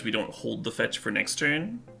surprised we don't hold the fetch for next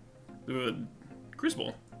turn? We have a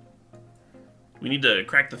Crucible. We need to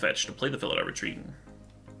crack the fetch to play the Fill It Out Retreat.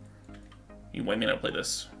 You white mana play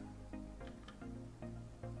this.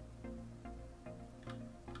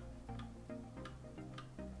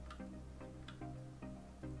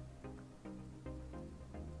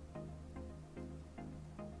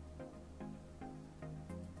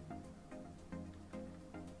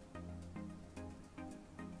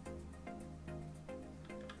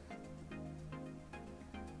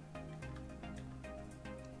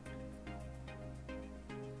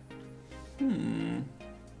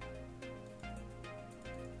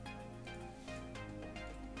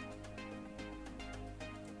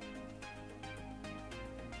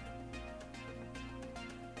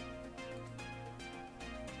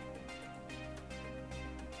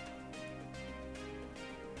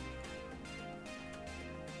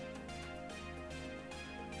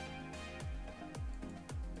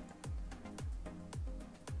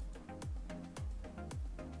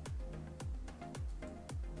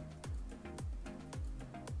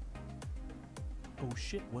 Oh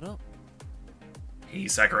shit, what up? Hey,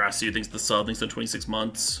 Sakurasu, thanks for the sub, thanks for 26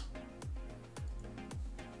 months.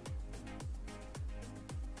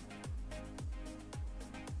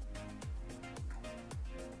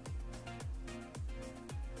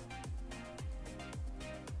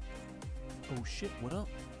 Oh shit, what up?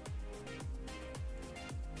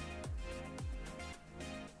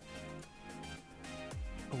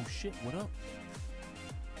 Oh shit, what up?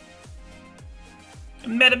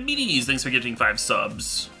 Metamedes, thanks for gifting 5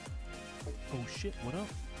 subs. Oh shit, what up?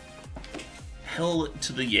 Hell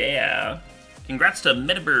to the yeah. Congrats to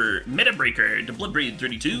Metabreaker, to Bloodbraid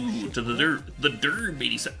 32, to the Derb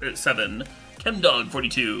 87, Chemdog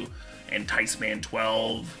 42, and Ticeman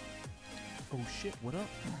 12. Oh shit, what up?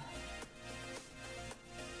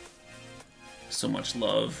 So much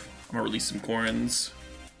love. I'm gonna release some Corins.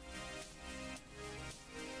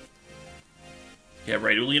 Yeah,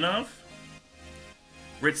 right, Ulyanov?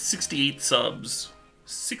 We're at 68 subs.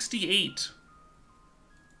 68.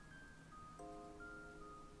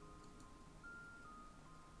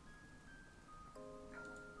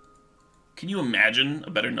 Can you imagine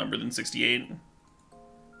a better number than 68?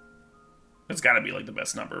 That's gotta be like the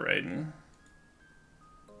best number, right?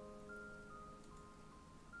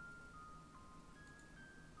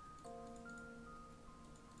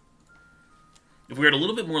 If we had a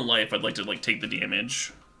little bit more life, I'd like to like take the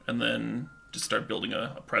damage and then just start building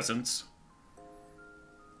a presence.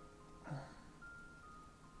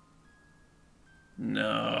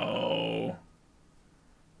 No.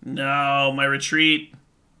 No, my retreat.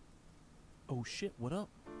 Oh shit, what up?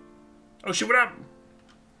 Oh shit, what up?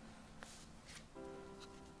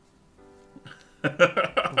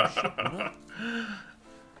 Oh shit, what up?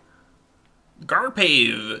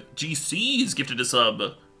 Garpave GC's gifted a sub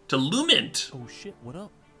to Lumint. Oh shit, what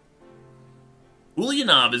up?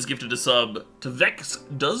 Ulyanov is gifted a sub to Vex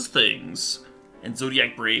Does Things. And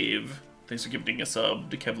Zodiac Brave, thanks for gifting a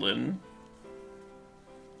sub to Kevlin.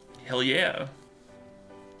 Hell yeah.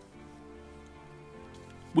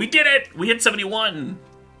 We did it! We hit 71!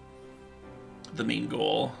 The main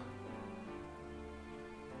goal.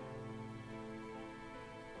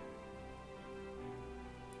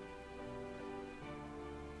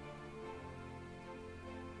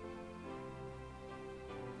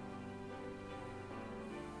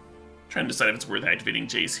 Trying to decide if it's worth activating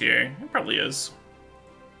Jace here. It probably is.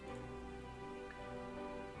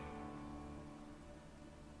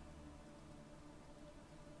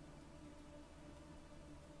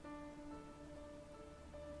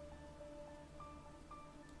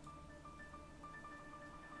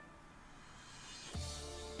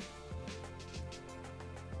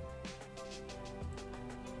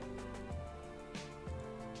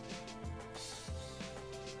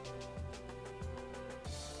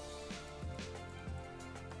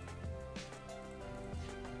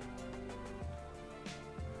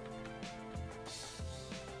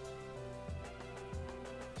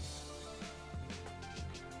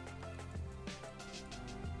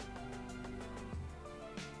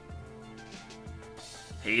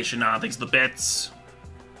 Hey Ishina, thanks for the bits.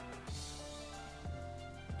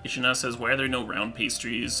 Ishina says, why are there no round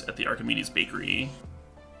pastries at the Archimedes bakery?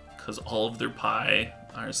 Because all of their pie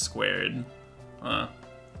are squared. Uh-huh.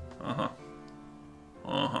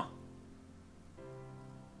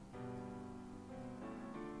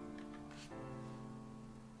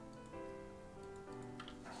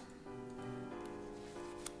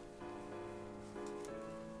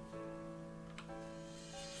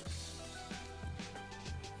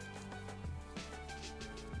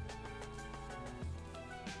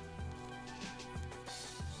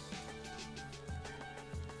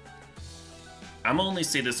 I'm gonna only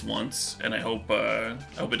say this once, and I hope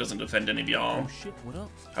it doesn't offend any of y'all. Oh shit, what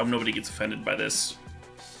up? I hope nobody gets offended by this.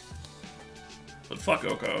 But fuck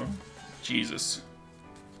Oko. Jesus.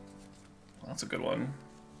 Well, that's a good one.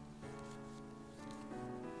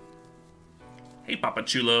 Hey Papa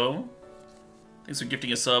Chulo. Thanks for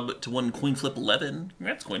gifting a sub to one CoinFlip11.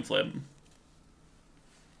 Congrats, CoinFlip.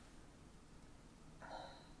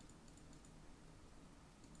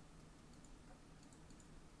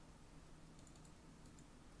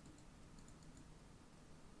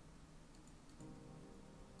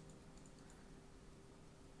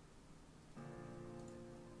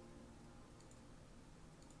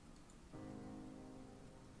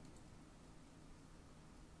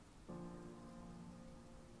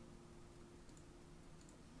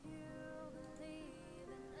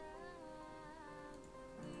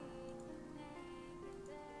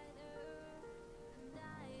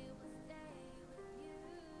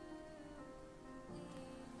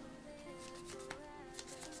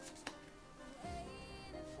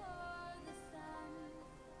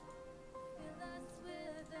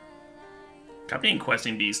 Copying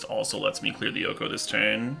Questing Beast also lets me clear the Oko this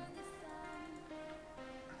turn.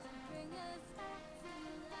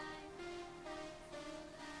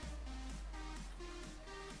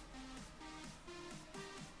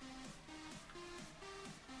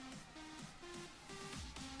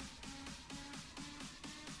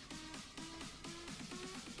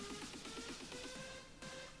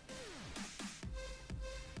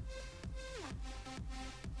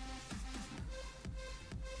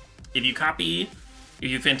 If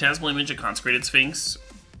you Phantasmal Image a Consecrated Sphinx,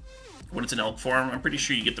 when it's in Elk form, I'm pretty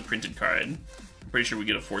sure you get the printed card. I'm pretty sure we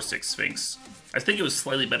get a 4/6 Sphinx. I think it was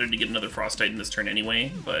slightly better to get another Frost Titan this turn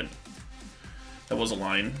anyway, but that was a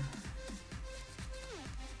line.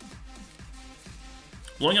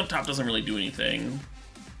 Blowing up top doesn't really do anything,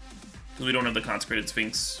 because we don't have the Consecrated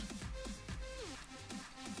Sphinx.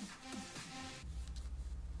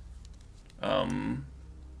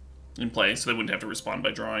 In play, so they wouldn't have to respond by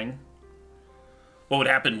drawing. What would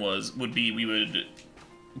happen would be we would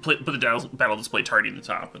put the battle display tardy in the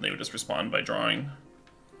top, and they would just respond by drawing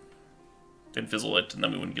and fizzle it, and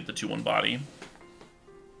then we wouldn't get the 2/1 body.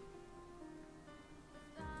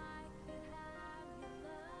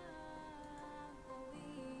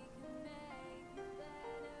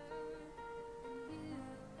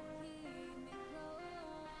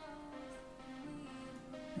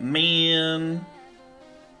 Man.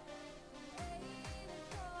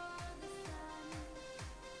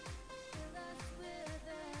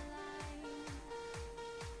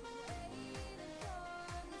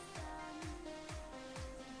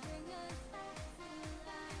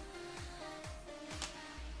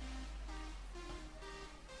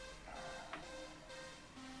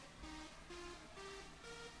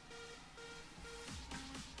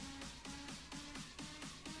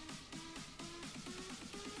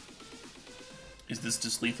 Is this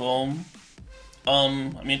just lethal? I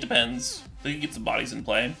mean, it depends. I think it gets the bodies in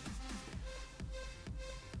play.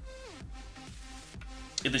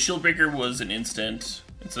 If the Shield Breaker was an instant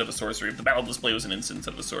instead of a sorcery, if the battle display was an instant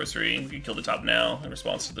instead of a sorcery, we could kill the top now in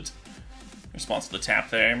response to the tap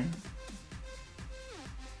there.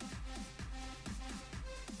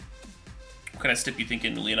 What kind of stip you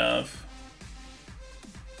thinking, Leonov?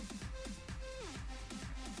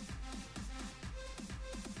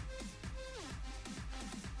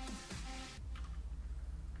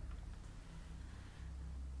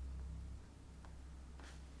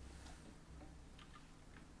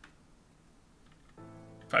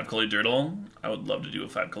 5-color dirtle. I would love to do a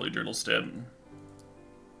 5-color dirtle step.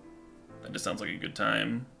 That just sounds like a good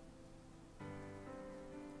time.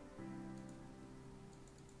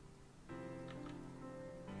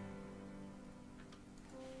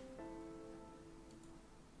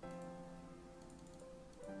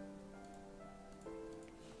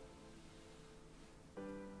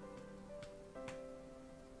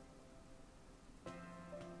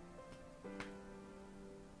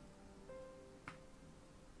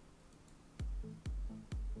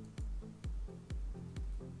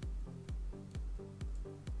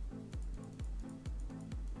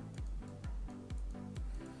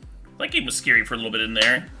 That game was scary for a little bit in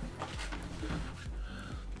there.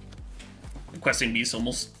 The questing beast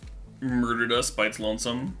almost murdered us by its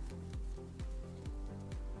lonesome.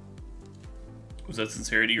 Was that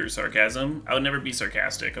sincerity or sarcasm? I would never be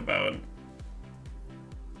sarcastic about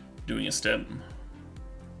doing a step.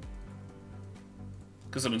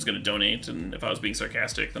 Because someone's going to donate, and if I was being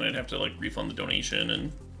sarcastic, then I'd have to like refund the donation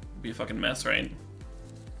and it'd be a fucking mess, right?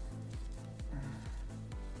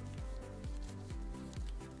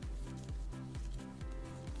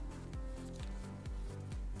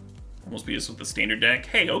 Almost beat us with the standard deck.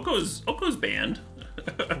 Hey, Oko's banned.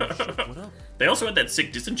 Oh shit, what up? They also had that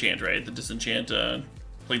sick disenchant, right? The disenchant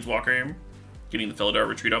Planeswalker. Getting the Felidar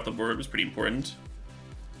retreat off the board was pretty important.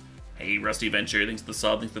 Hey, Rusty Venture, thanks to the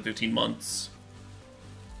sub, thanks to the 15 months.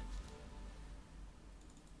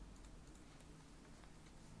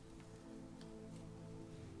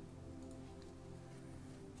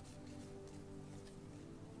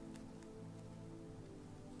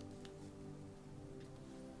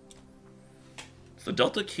 The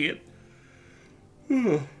Delta kit.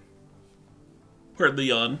 Pardon the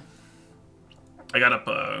yawn. I got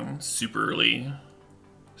up super early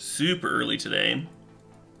today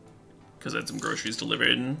because I had some groceries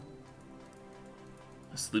delivered.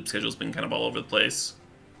 The sleep schedule's been kind of all over the place.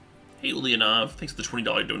 Hey, Ulyanov, thanks for the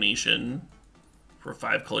 $20 donation for a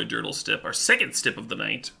 5-color dirtle stip, our second stip of the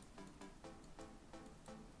night.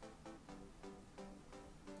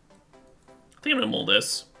 I think I'm gonna mold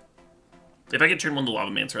this. If I could turn one to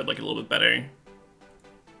Lava Mancer, I'd like it a little bit better.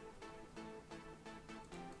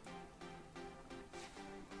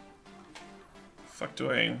 Fuck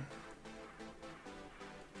do I...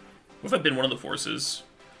 What if I've been one of the forces?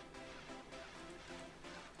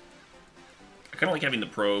 I kind of like having the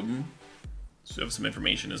probe, so I have some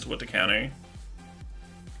information as to what to counter.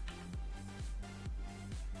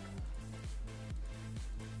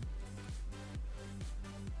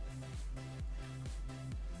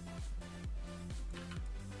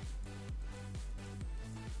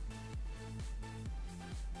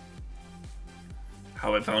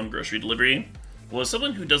 How I found grocery delivery? Well, as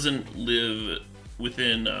someone who doesn't live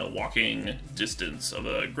within walking distance of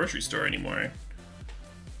a grocery store anymore,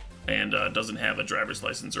 and doesn't have a driver's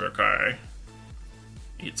license or a car,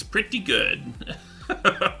 it's pretty good.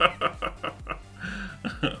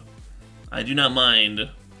 I do not mind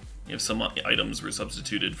if some items were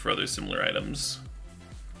substituted for other similar items.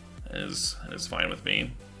 That is fine with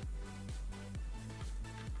me.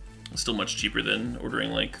 It's still much cheaper than ordering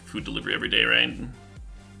like food delivery every day, right?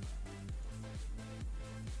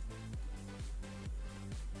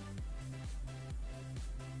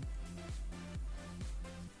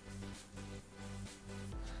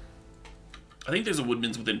 I think there's a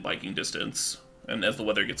Woodman's within biking distance, and as the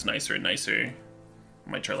weather gets nicer and nicer, I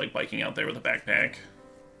might try like biking out there with a backpack.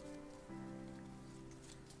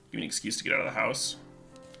 Give me an excuse to get out of the house.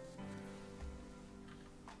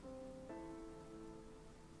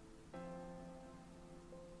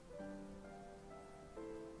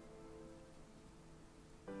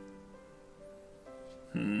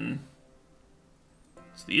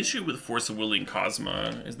 So the issue with Force of Willing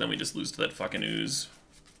Cosma is then we just lose to that fucking ooze.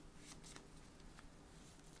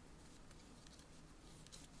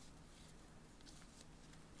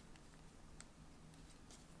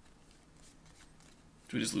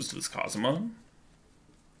 Do we just lose to this Cosma?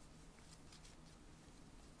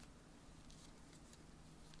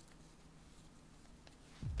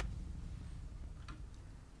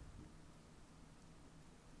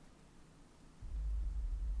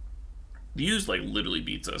 The use like literally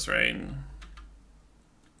beats us, right?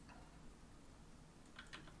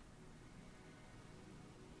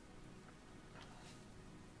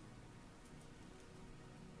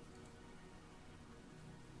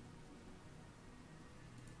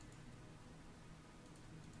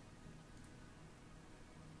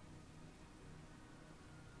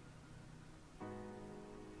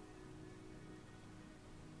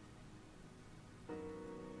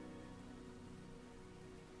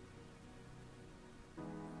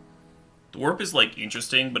 The warp is like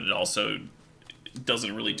interesting, but it also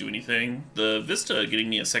doesn't really do anything. The Vista getting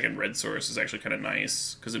me a second red source is actually kind of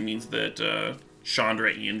nice, because it means that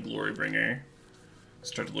Chandra and Glorybringer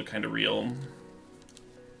start to look kind of real. And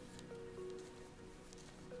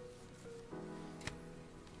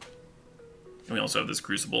we also have this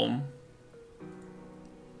Crucible.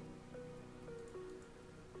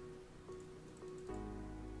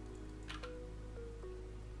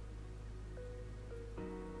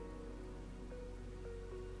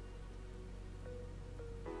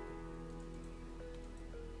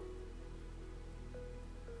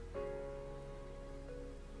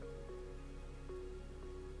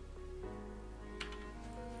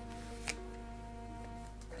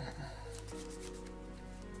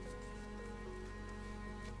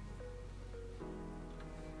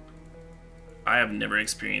 I have never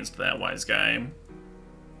experienced that, wise guy.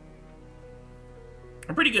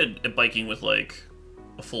 I'm pretty good at biking with like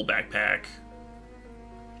a full backpack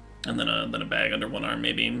and then a bag under one arm,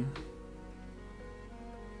 maybe.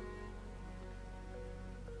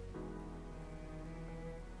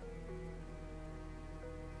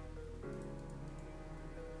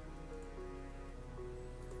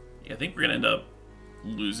 Yeah, I think we're gonna end up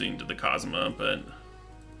losing to the Cosma, but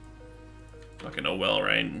fucking oh well,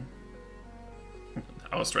 right?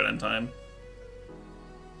 I was right on time.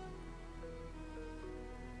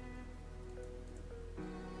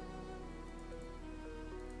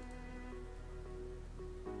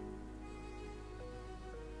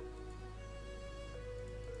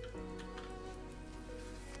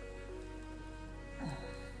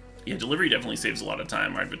 Yeah, delivery definitely saves a lot of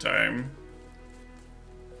time, right, Vitar?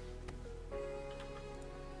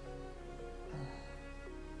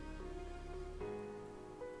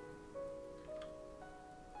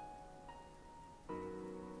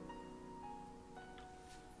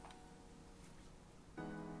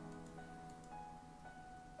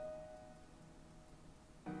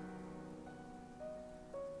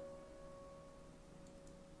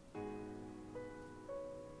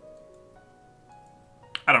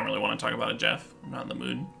 I don't really want to talk about it, Jeff. I'm not in the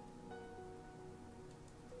mood.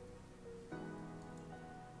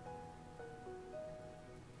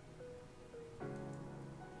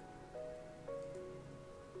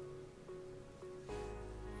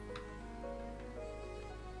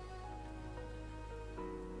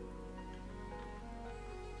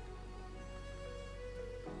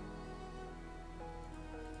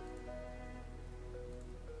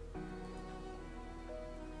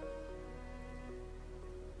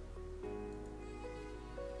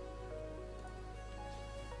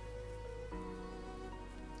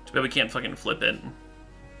 Too bad we can't fucking flip it.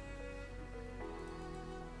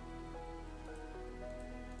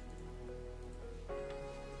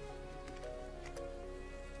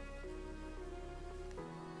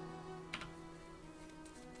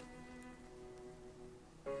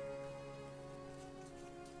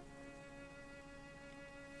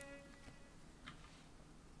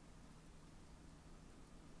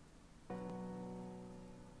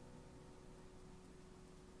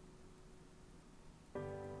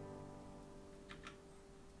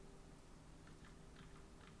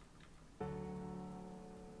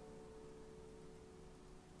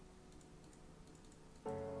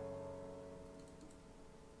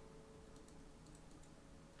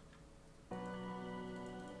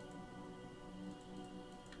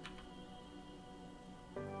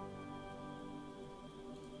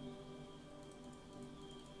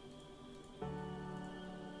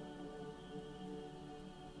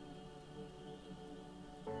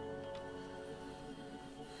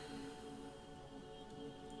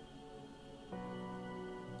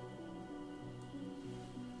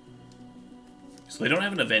 So they don't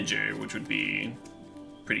have an Avenger, which would be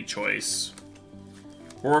pretty choice.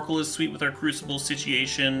 Oracle is sweet with our Crucible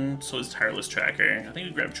situation, so is Tireless Tracker. I think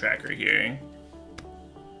we grab Tracker here.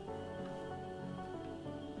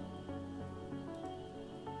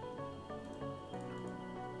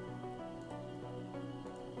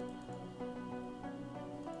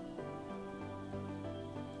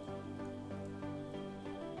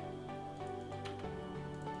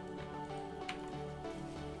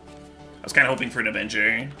 I was kind of hoping for an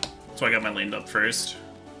Avenger, so I got my land up first.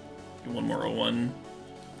 Get one more 01.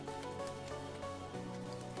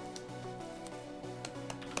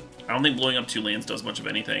 I don't think blowing up 2 lands does much of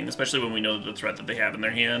anything, especially when we know that the threat that they have in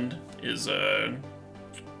their hand is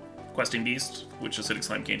Questing Beast, which Acidic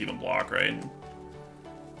Slime can't even block, right?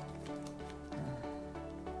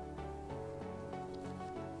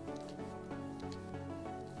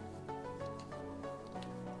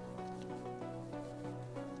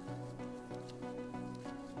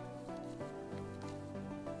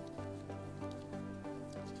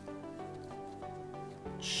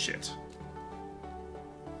 Shit.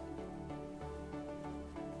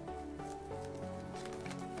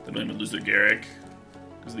 They're going to lose their Garrick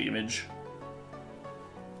because of the image.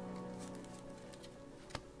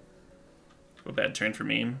 What a bad turn for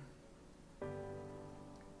me.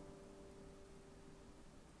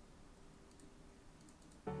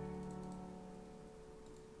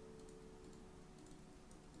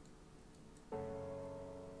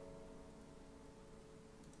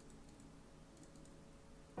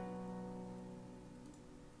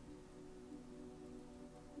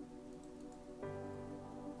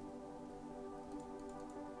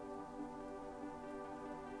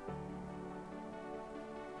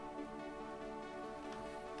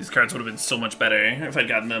 These cards would have been so much better if I'd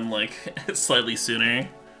gotten them, like, slightly sooner.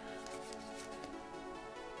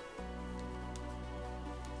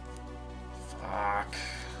 Fuck.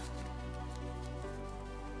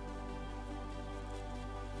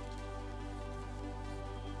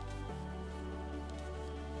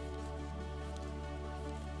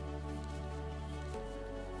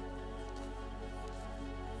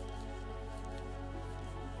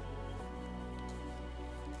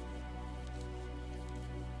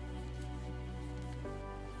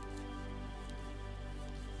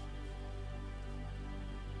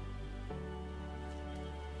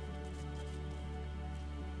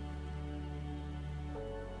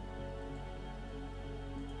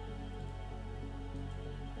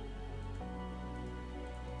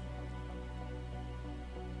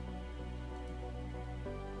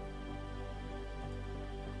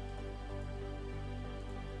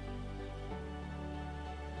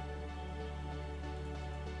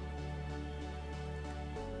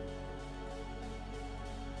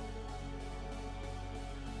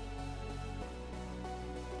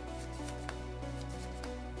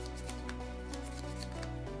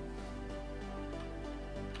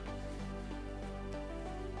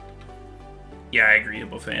 Yeah, I agree,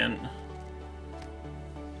 Fan.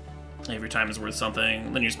 Every time is worth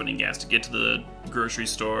something. Then you're spending gas to get to the grocery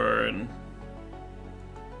store and...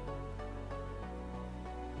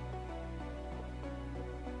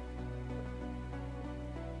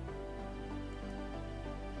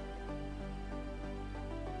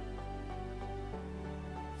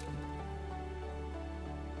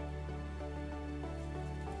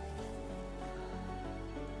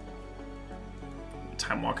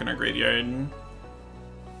 Time Walk in our graveyard.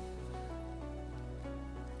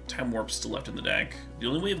 Time Warp's still left in the deck. The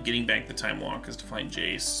only way of getting back the Time Walk is to find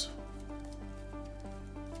Jace.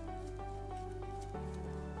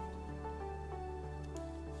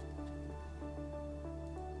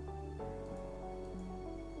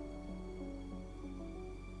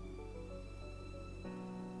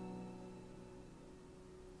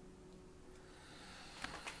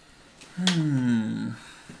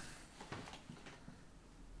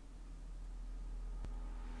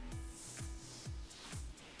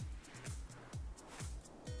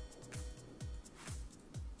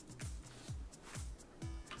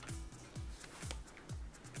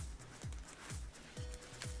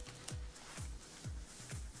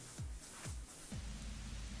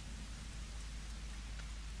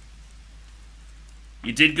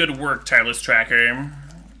 You did good work, Tireless Tracker.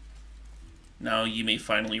 Now you may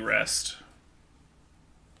finally rest.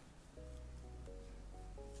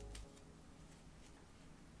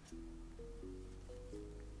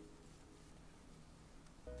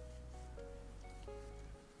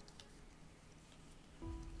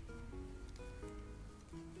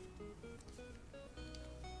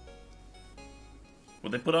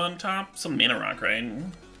 What they put on top? Some mana rock, right?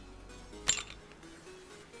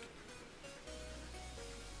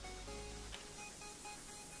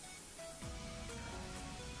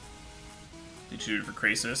 They tutored for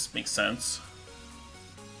Krasis, makes sense.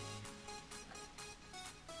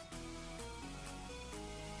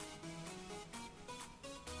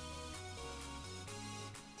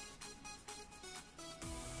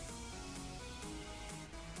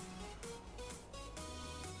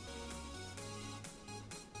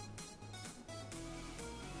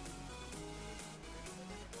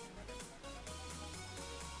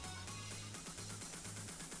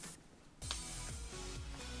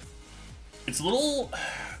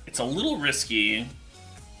 It's a little risky.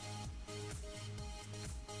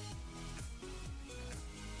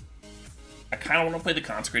 I kind of want to play the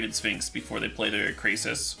Consecrated Sphinx before they play their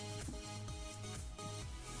Krasis.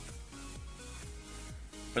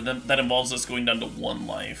 But then that involves us going down to 1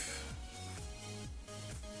 life.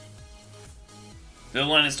 The other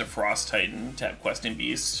line is to Frost Titan, tap Questing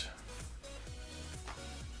Beast.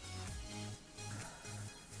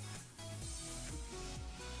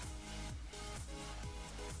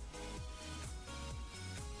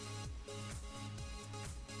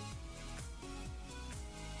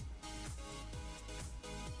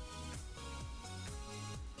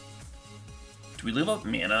 Do we live up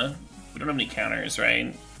mana? We don't have any counters,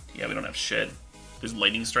 right? Yeah, we don't have shit. There's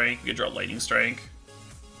Lightning Strike. We could draw Lightning Strike.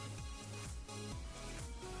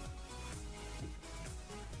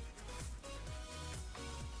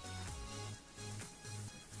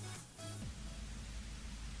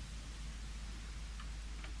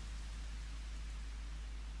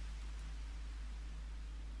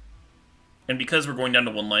 And because we're going down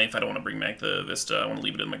to 1 life, I don't want to bring back the Vista. I want to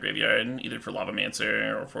leave it in my graveyard, either for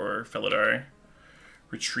Lavamancer or for Felidar.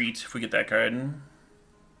 Retreat if we get that card.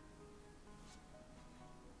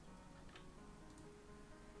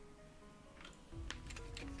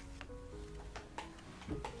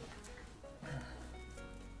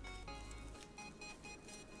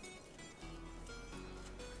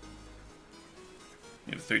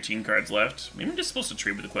 We have 13 cards left. Maybe I'm just supposed to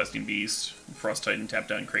trade with the Questing Beast. Frost Titan, tap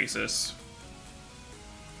down Krasis.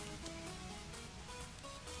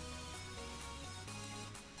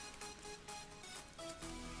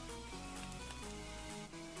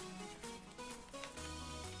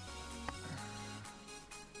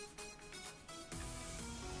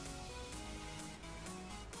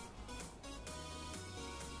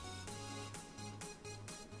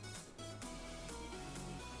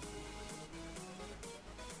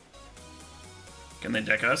 Can they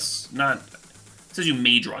deck us? Not. It says you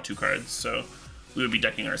may draw 2 cards, so we would be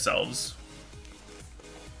decking ourselves.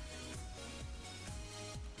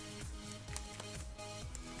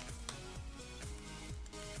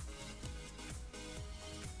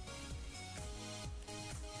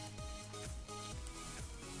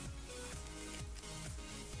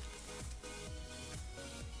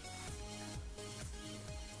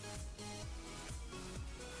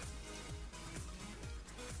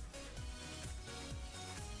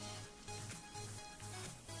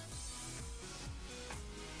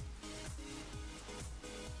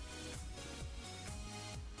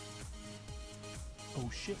 Oh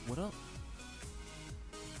shit, what up?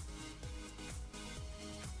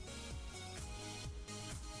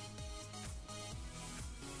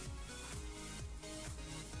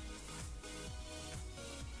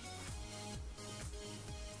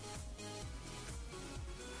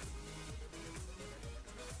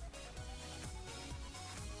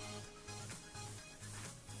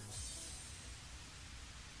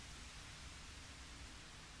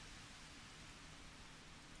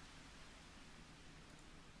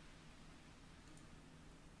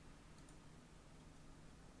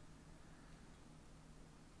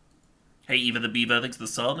 Hey, Eva the Beaver, thanks for the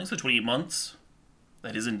sub. Thanks for 28 months.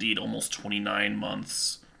 That is indeed almost 29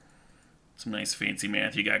 months. Some nice fancy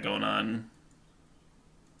math you got going on.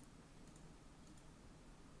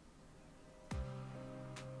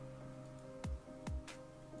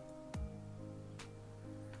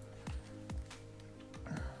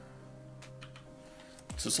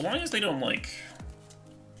 So long as they don't, like,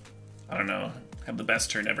 I don't know, have the best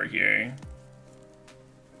turn ever here,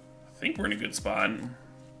 I think we're in a good spot.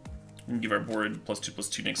 We can give our board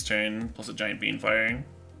 +2/+2 next turn, plus a giant Banefire.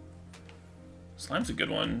 Slime's a good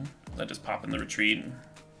one. Let just pop in the retreat.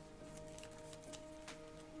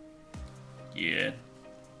 Yeah.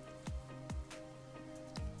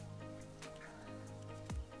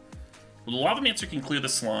 Well, the Lavamancer can clear the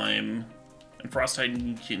Slime, and Frost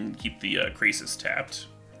Titan can keep the Krasis tapped.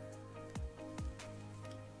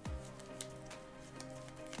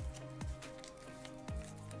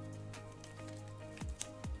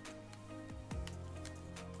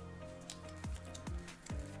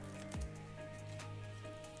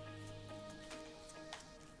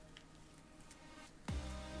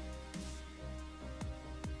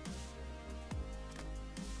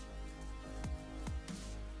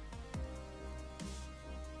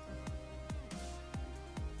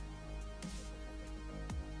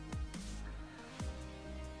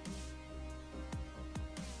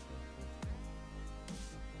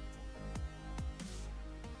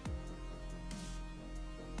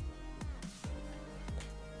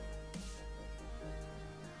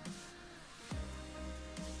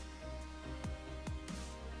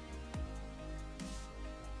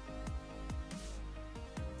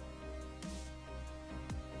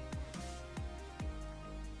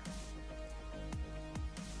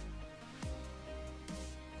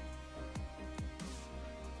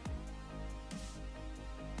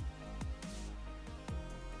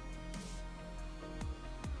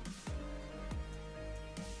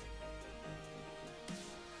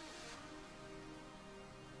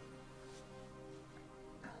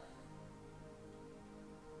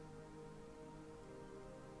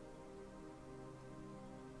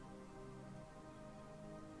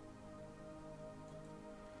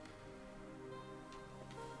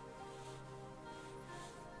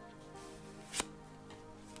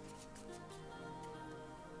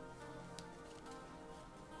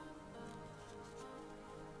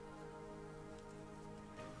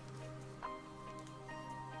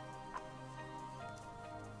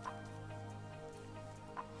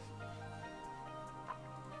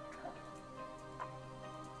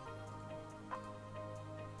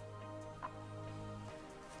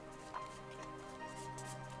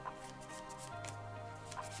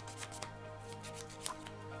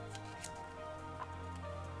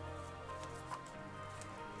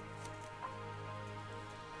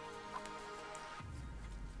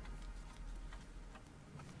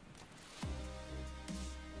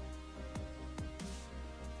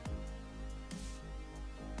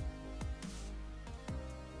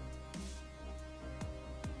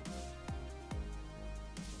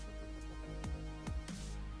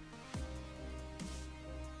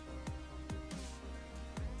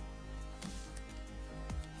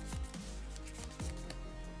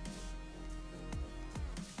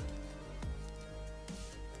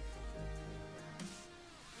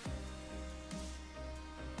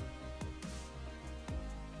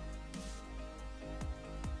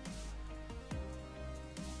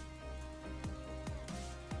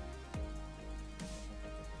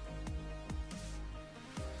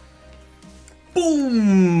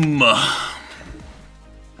 Boom!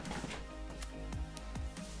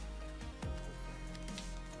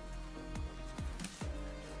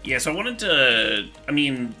 Yeah, so I wanted to... I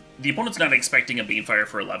mean, the opponent's not expecting a Banefire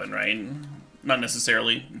for 11, right? Not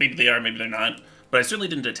necessarily. Maybe they are, maybe they're not. But I certainly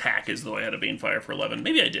didn't attack as though I had a Banefire for 11.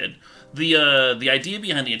 Maybe I did. The idea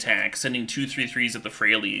behind the attack, sending 2/3/3s at the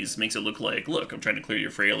Fraileys, makes it look like, look, I'm trying to clear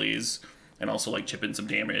your Fraileys, and also, like, chip in some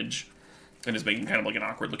damage, and is making kind of like an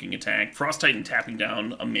awkward-looking attack. Frost Titan tapping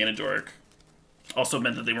down a Mana Dork also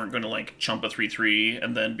meant that they weren't going to, like, chump a 3/3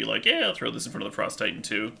 and then be like, yeah, I'll throw this in front of the Frost Titan,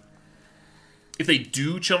 too. If they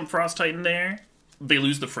do chump Frost Titan there, they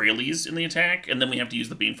lose the Fraileys in the attack, and then we have to use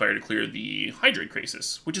the Banefire to clear the Hydrate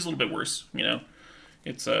Crisis, which is a little bit worse, you know?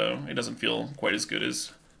 It's, it doesn't feel quite as good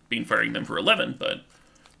as Banefiring them for 11, but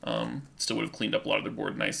still would have cleaned up a lot of their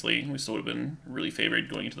board nicely. We still would have been really favored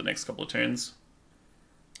going into the next couple of turns,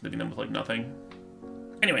 leaving them with, like, nothing.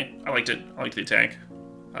 Anyway, I liked it. I liked the attack.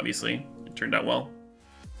 Obviously, it turned out well.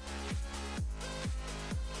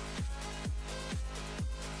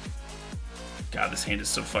 God, this hand is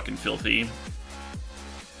so fucking filthy.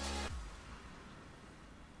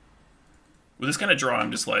 With this kind of draw,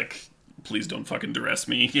 I'm just like, please don't fucking duress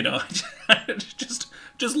me, you know?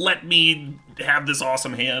 just let me have this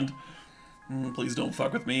awesome hand. Please don't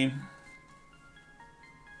fuck with me.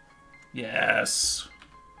 Yes.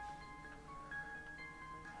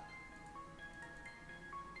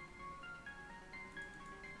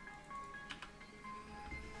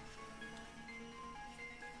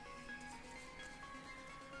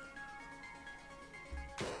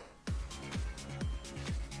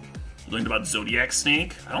 Learned about Zodiac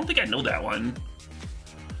Snake? I don't think I know that one.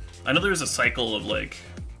 I know there's a cycle of, like,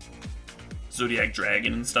 Zodiac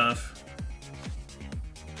Dragon and stuff.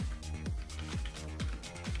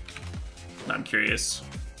 I'm curious.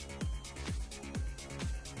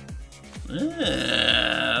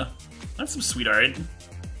 That's some sweet art.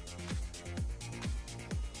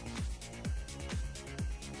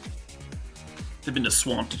 They've been to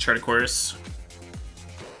Swamp to chart a course.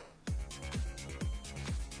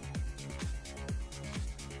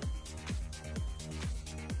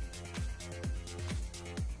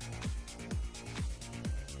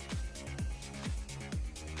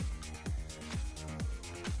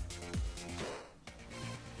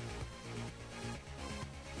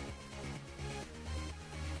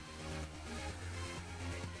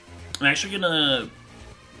 I'm actually gonna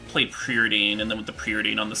play Preordain, and then with the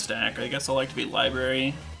Preordain on the stack, I guess I'll activate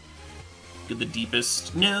Library. Get the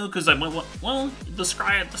deepest. No, because I went. Well, the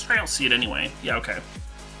Scry I'll see it anyway. Yeah, okay.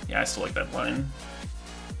 Yeah, I still like that line.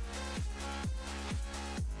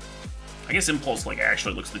 I guess Impulse like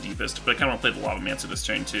actually looks the deepest, but I kind of want to play the Lavamancer this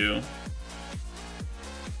turn too.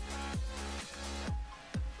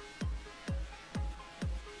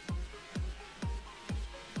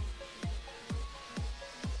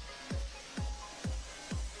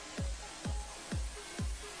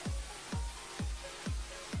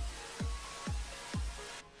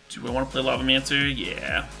 Do I want to play Lavamancer?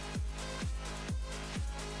 Yeah.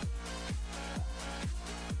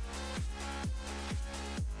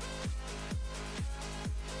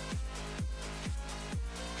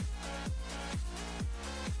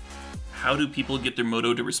 How do people get their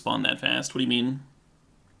Moto to respond that fast? What do you mean?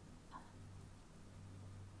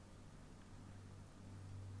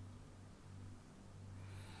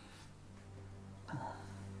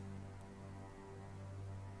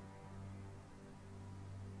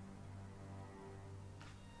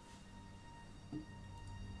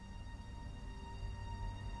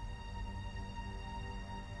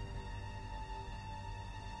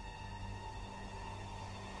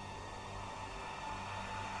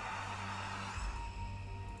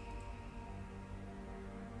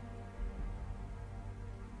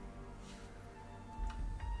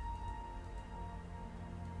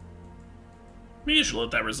 Maybe I should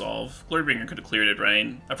let that resolve. Glorybringer could have cleared it,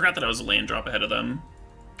 right? I forgot that I was a land drop ahead of them.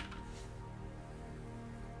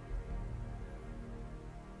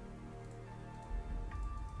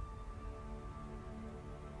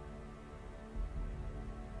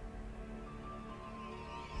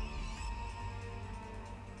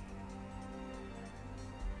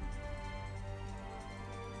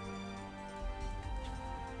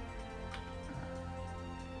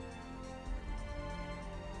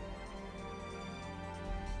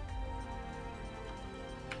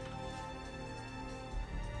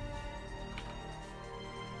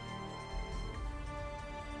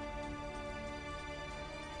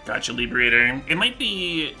 Gotcha, Liberator. It might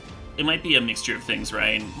be a mixture of things,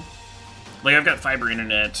 right? Like, I've got fiber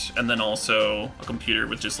internet, and then also a computer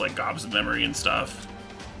with just, like, gobs of memory and stuff.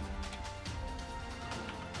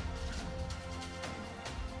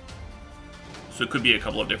 So it could be a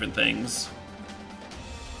couple of different things.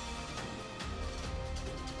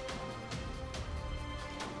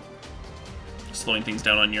 Slowing things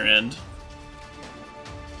down on your end.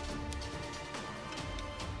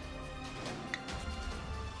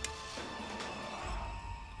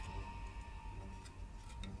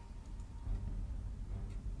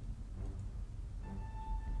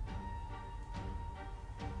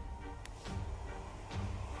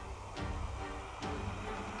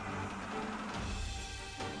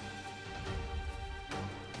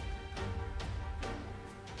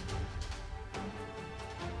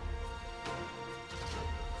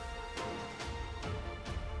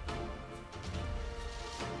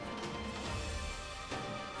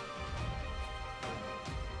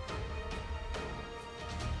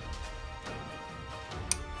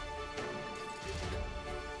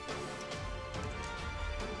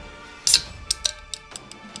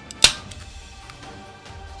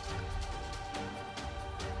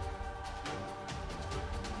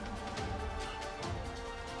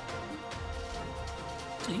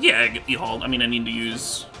 Yeah, get the haul. I mean, I need to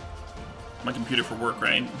use my computer for work,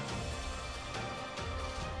 right?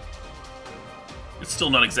 It's still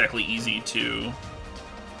not exactly easy to...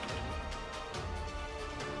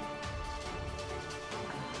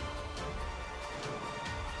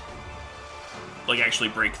 like, actually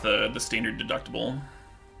break the standard deductible.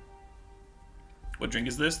 What drink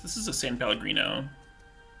is this? This is a San Pellegrino.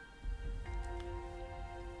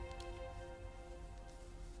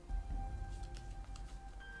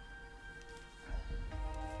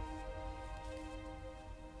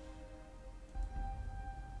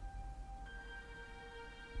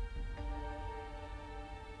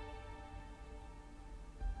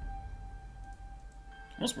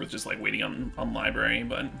 Almost worth just like waiting on library,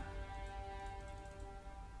 but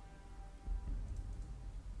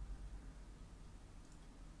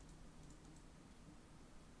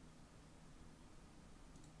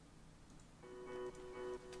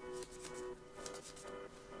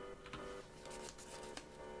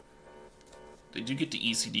they do get to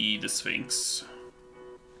ECD the Sphinx.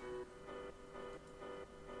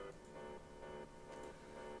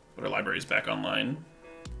 But our library is back online.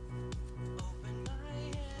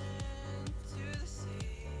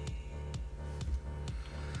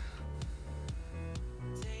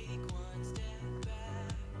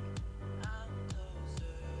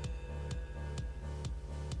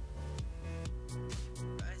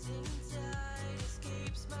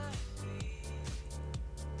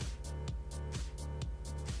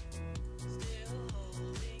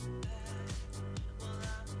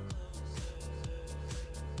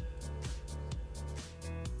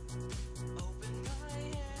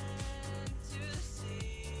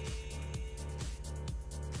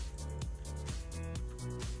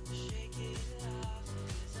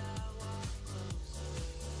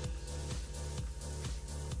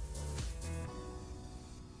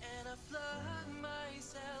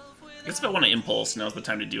 I guess if I want to impulse, now's the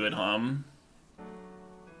time to do it, I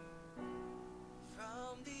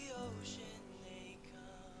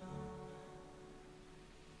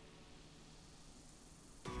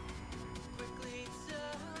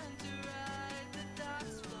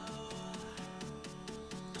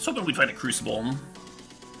was hoping we'd find a Crucible,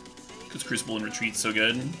 because Crucible in Retreat's so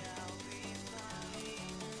good.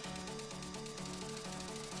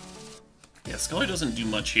 Yeah, Scholar doesn't do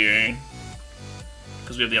much here,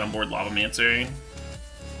 because we have the onboard Lavamancer.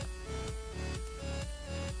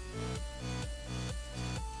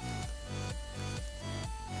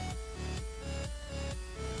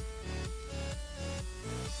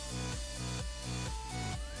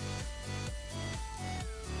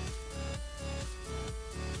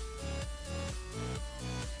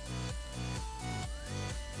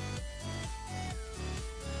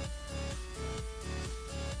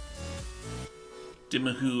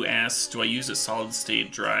 Dimahu asks, do I use a solid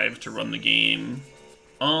state drive to run the game?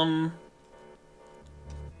 Yeah,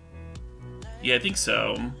 I think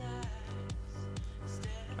so.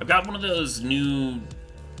 I've got one of those new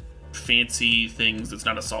fancy things that's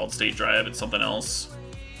not a solid state drive, it's something else.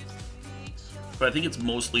 But I think it's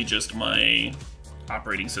mostly just my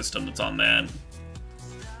operating system that's on that.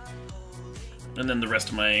 And then the rest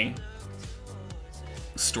of my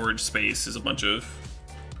storage space is a bunch of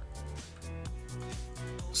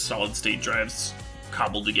solid state drives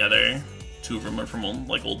cobbled together. Two of them are from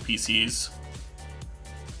like old PCs.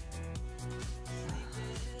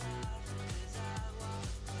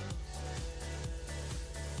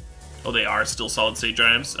 Oh, they are still solid state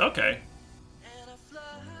drives? Okay.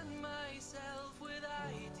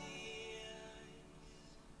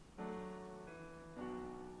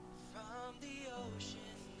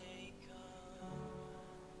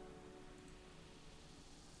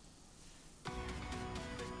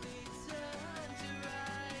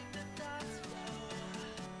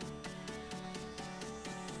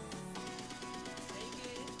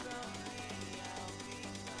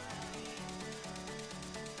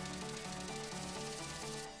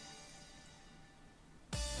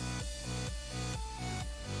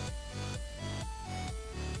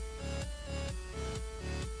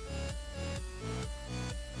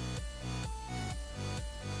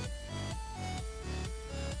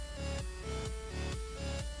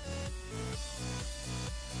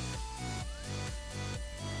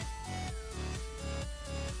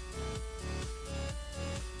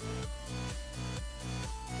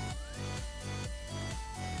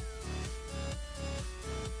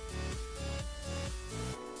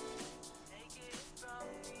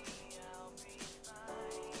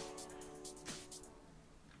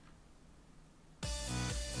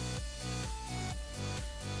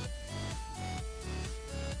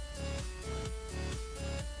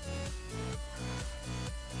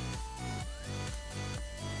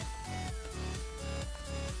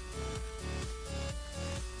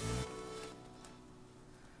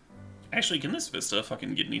 Actually, can this Vista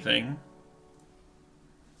fucking get anything?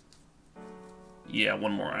 Yeah,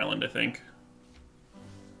 one more island, I think.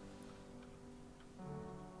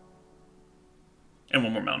 And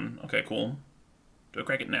one more mountain. Okay, cool. Do I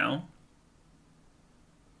crack it now?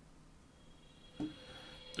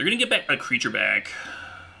 They're gonna get back a creature back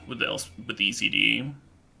with the ECD.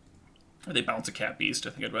 Or they bounce a cat beast. I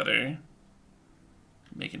think I'd rather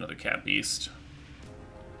make another cat beast.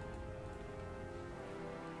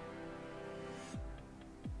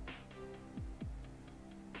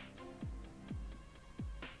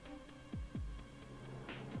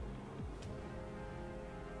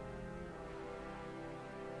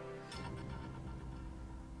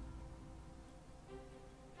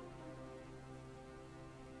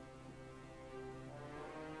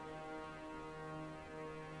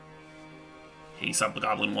 Ace up the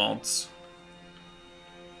Goblin Waltz.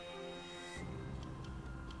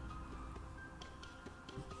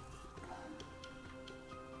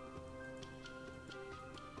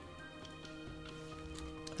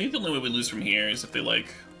 I think the only way we lose from here is if they,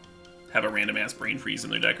 like, have a random ass brain freeze in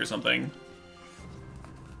their deck or something.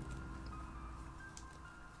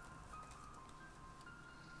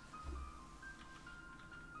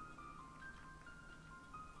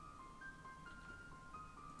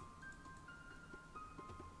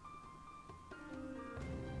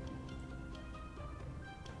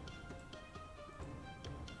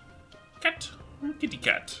 Cat. Kitty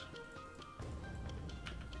cat.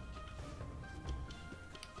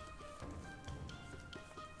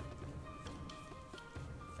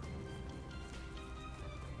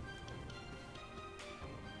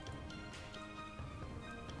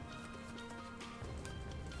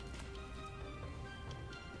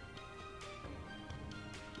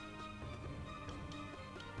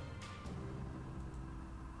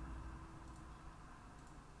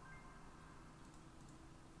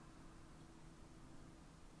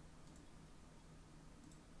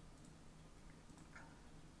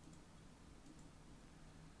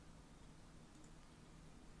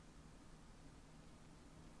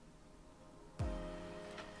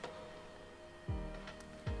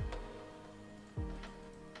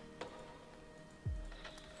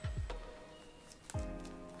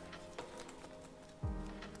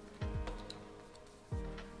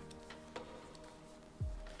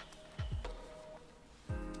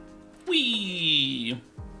 Whee!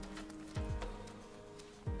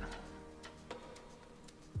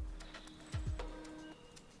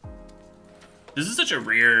 This is such a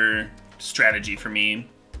rare strategy for me.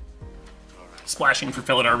 Splashing for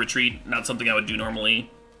Felidar Retreat, not something I would do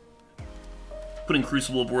normally. Putting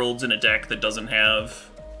Crucible of Worlds in a deck that doesn't have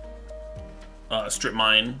Strip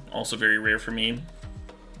Mine, also very rare for me.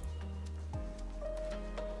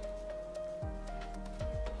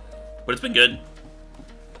 But it's been good.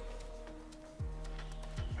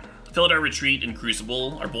 Felidar Retreat and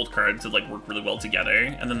Crucible are both cards that like work really well together,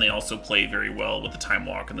 and then they also play very well with the Time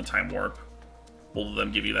Walk and the Time Warp. Both of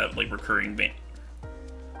them give you that like recurring the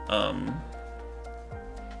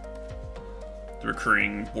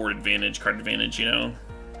recurring board advantage, card advantage, you know.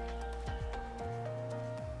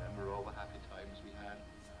 Remember all the happy times we had?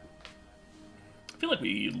 I feel like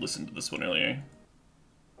we listened to this one earlier.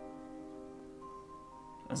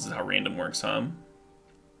 This is how random works, huh?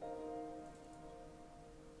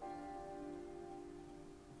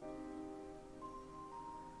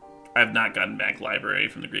 I have not gotten back Library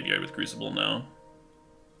from the graveyard with Crucible, no.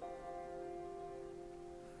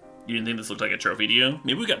 You didn't think this looked like a trophy to you?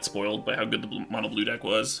 Maybe we got spoiled by how good the mono blue deck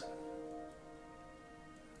was.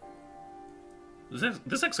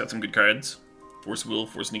 This deck's got some good cards. Force Will,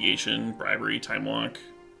 Force Negation, Bribery, Time Walk,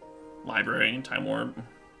 Library, Time Warp,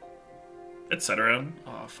 etc.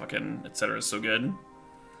 Oh, fucking etc. is so good.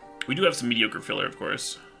 We do have some mediocre filler, of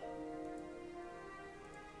course.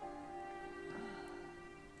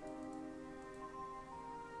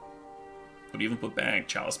 Would you even put back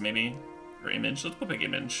Chalice, maybe? Or Image? Let's put back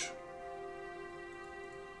Image.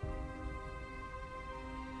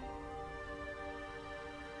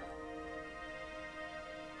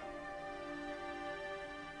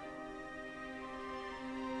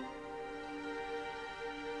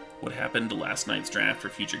 What happened to last night's draft for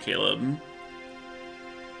Future Caleb?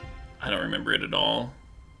 I don't remember it at all.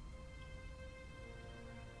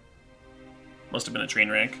 Must have been a train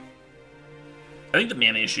wreck. I think the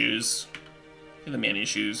mana issues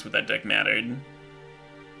with that deck mattered.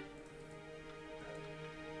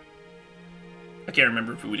 I can't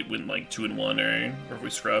remember if we went like 2-1 or if we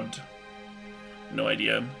scrubbed. No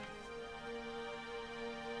idea.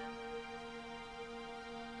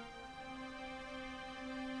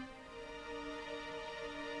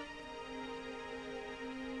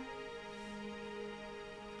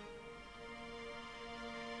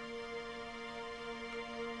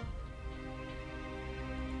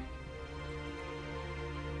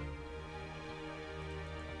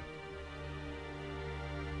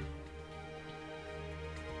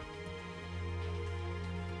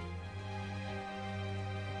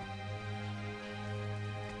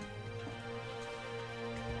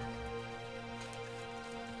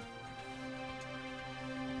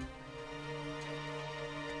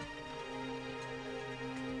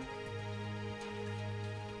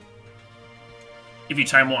 If you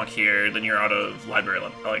time walk here, then you're out of Library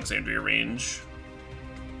Alexandria range.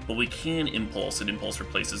 But we can Impulse, and Impulse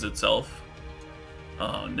replaces itself.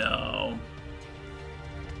 Oh no.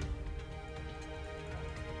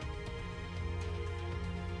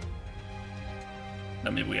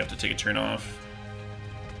 Now maybe we have to take a turn off.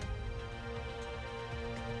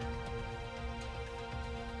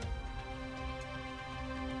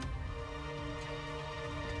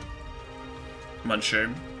 I'm unsure.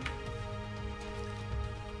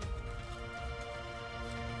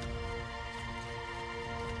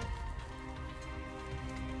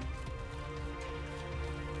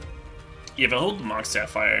 Yeah, if I hold the Mox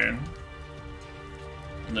Sapphire,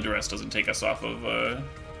 and the duress doesn't take us off of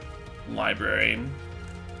library.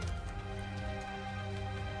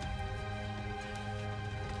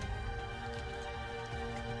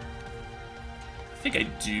 I think I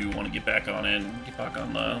do want to get back on it, get back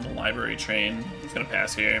on the library train. He's gonna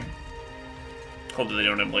pass here. Hope that they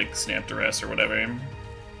don't have like snap duress or whatever. It'd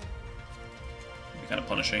be kind of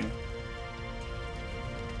punishing.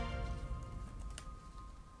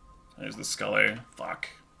 There's the Sculler. Fuck.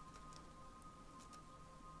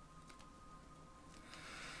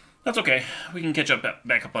 That's okay. We can catch up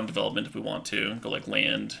back up on development if we want to. Go like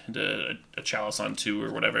land into a Chalice on 2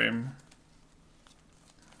 or whatever.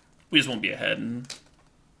 We just won't be ahead.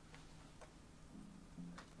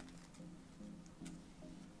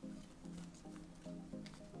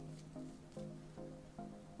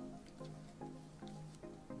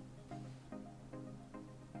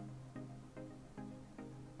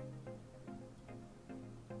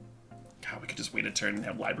 God, we could just wait a turn and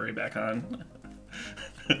have library back on.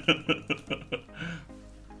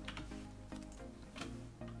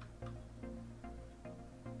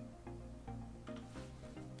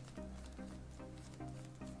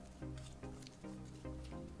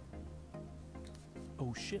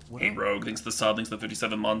 Oh shit, what Hey up? Rogue, thanks to the sub, thanks to the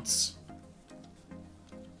 57 months.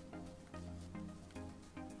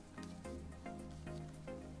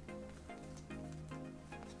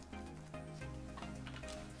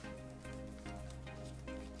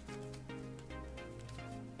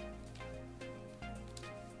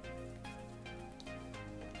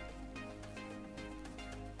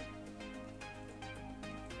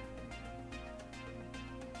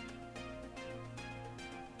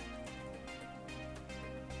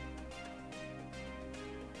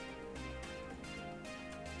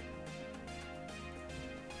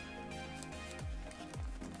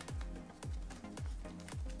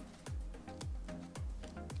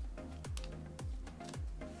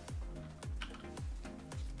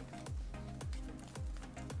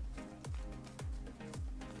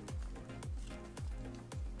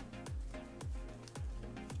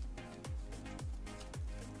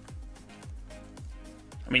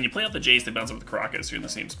 I mean, you play out the Jace, they bounce up with the Caracas, you're in the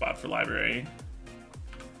same spot for library.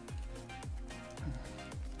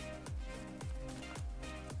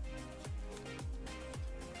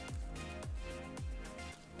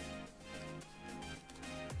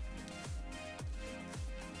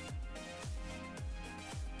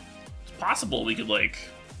 It's possible we could, like,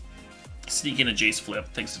 sneak in a Jace flip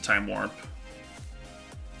thanks to Time Warp.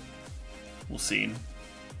 We'll see.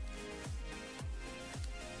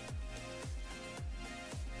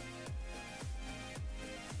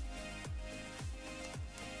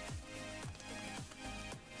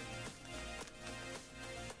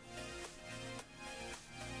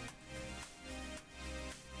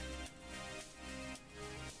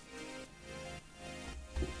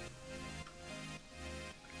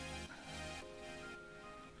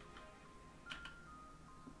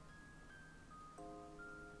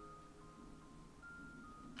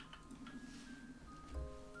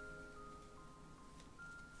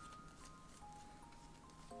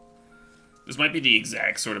 This might be the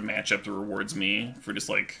exact sort of matchup that rewards me for just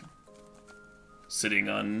like sitting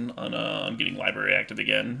on getting library active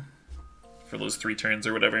again for those 3 turns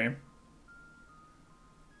or whatever.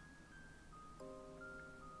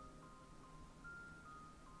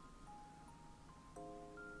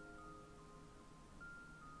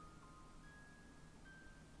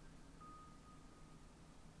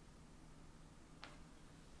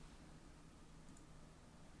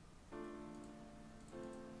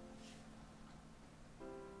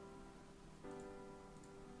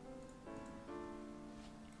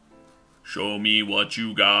 Show me what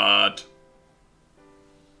you got.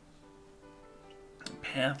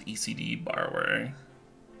 Path ECD Borrower.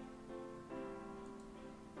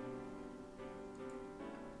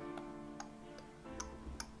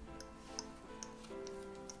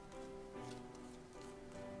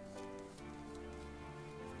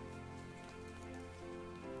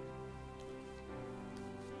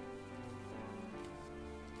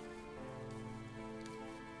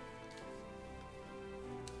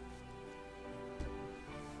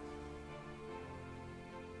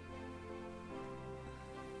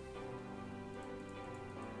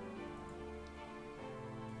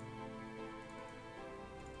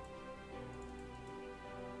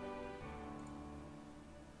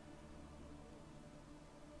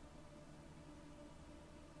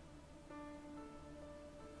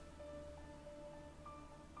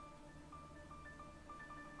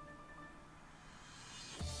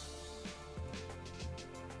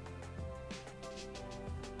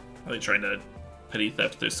 Are they trying to petty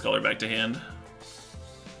theft their Sculler back to hand?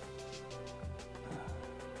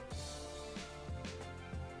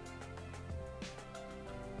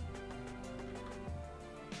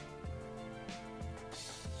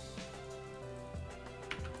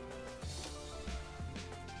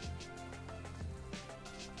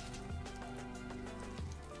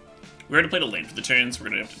 We already played a lane for the turn, so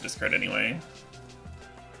we're gonna have to discard anyway.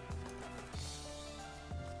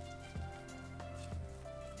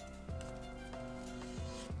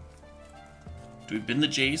 Do we bin the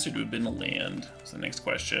Jace or do we bin the land? That's the next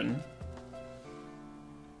question.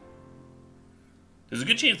 There's a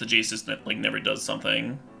good chance the Jace just like never does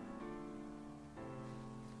something.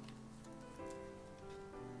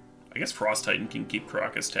 I guess Frost Titan can keep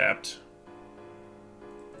Karakas tapped.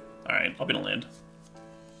 Alright, I'll bin a land.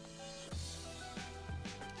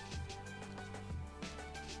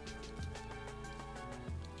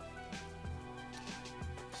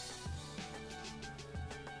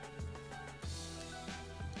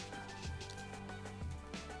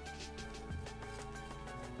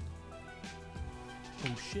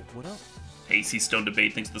 Oh shit, what up? Hasty Stone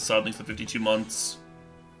Debate thanks to the sub, thanks to the 52 months.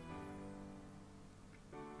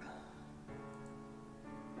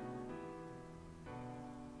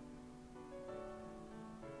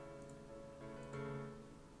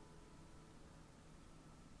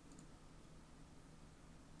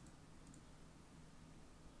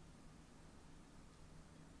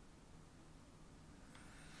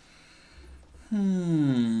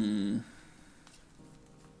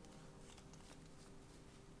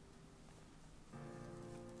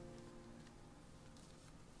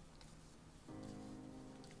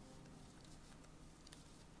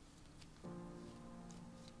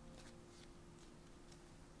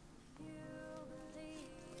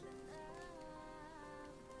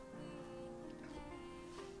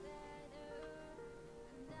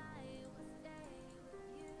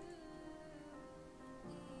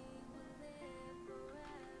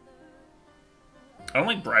 I don't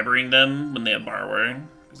like bribery them when they have Borrower,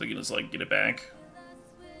 because they can just like get it back.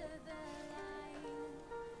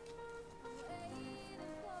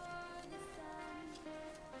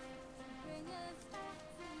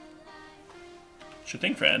 Sure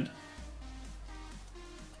thing, friend.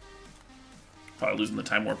 Probably losing the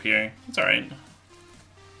Time Warp here. It's alright.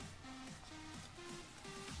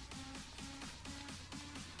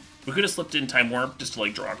 We could have slipped in Time Warp just to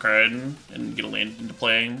like draw a card and get a land into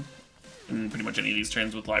play in pretty much any of these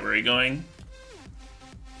turns with Library going.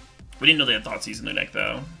 We didn't know they had Thoughtseize in their deck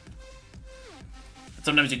though. But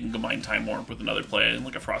sometimes you can combine Time Warp with another play,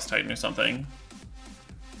 like a Frost Titan or something.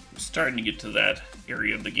 We're starting to get to that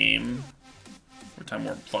area of the game where Time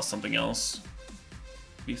Warp plus something else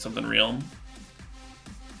be something real.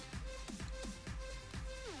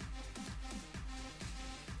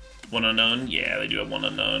 One unknown? Yeah, they do have one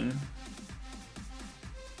unknown.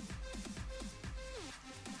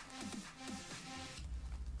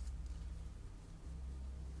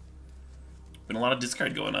 Been a lot of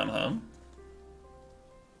discard going on, huh?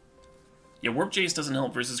 Yeah, Warp Jace doesn't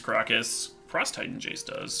help versus Karakas. Frost Titan Jace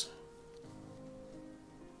does.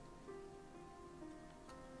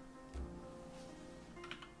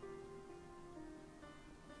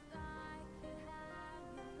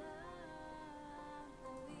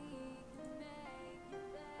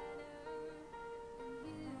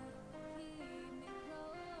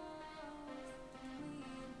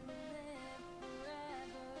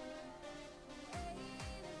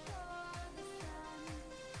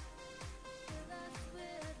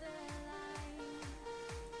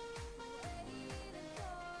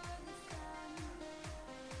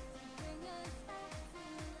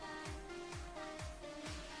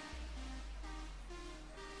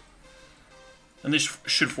 And this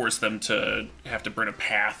should force them to have to burn a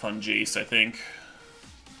path on Jace, I think.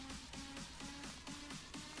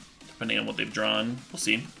 Depending on what they've drawn. We'll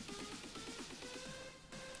see.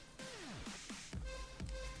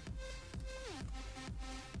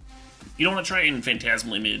 You don't want to try and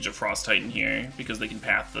Phantasmal Image a Frost Titan here, because they can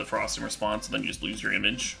path the Frost in response, and then you just lose your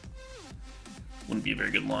image. Wouldn't be a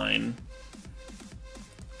very good line.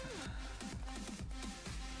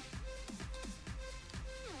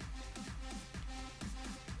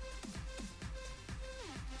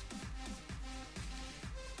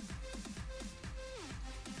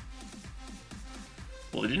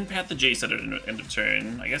 Well, they didn't path the Jace at an end of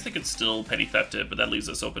turn. I guess they could still petty theft it, but that leaves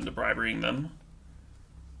us open to briberying them.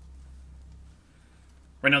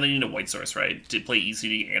 Right now they need a white source, right? To play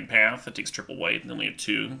ECD and path, that takes triple white, and then we have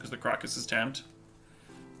 2, because the Karakas is tapped.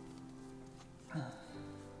 I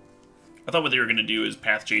thought what they were going to do is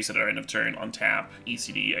path Jace at our end of turn, untap,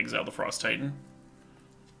 ECD, exile the Frost Titan.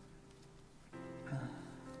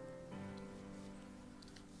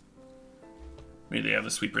 Maybe they have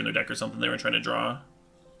a sweeper in their deck or something they were trying to draw.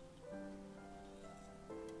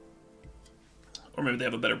 Or maybe they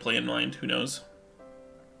have a better play in mind, who knows?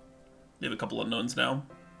 They have a couple unknowns now.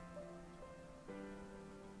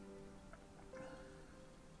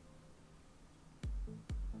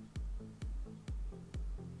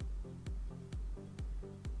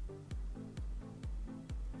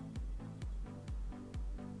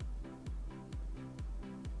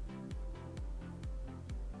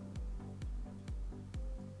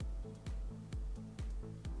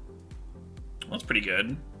 Well, that's pretty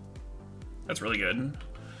good. That's really good.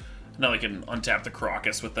 Now I can untap the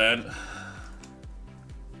Caracas with that.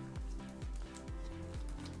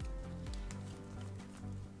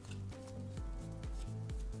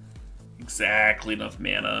 Exactly enough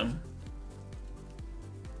mana.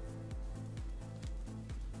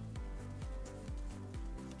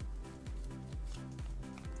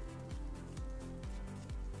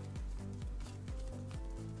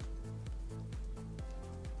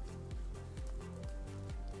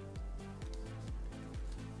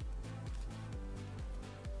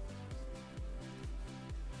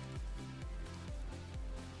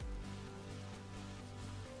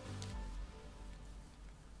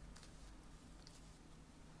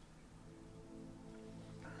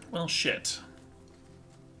 Well, shit.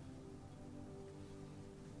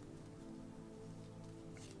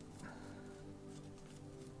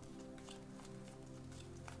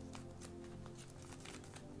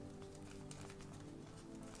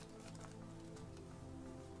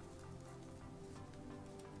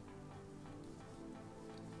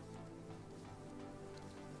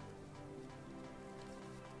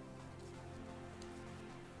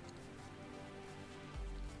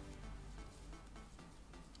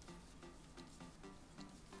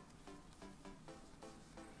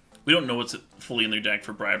 We don't know what's fully in their deck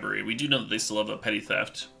for Bribery. We do know that they still have a Petty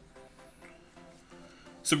Theft.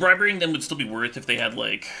 So Briberying them would still be worth if they had,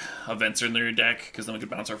 like, a Venser in their deck, because then we could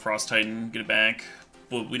bounce our Frost Titan, get it back.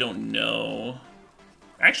 But we don't know.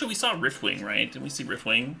 Actually, we saw Riftwing, right? Didn't we see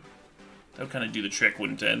Riftwing? That would kind of do the trick,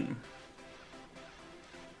 wouldn't it?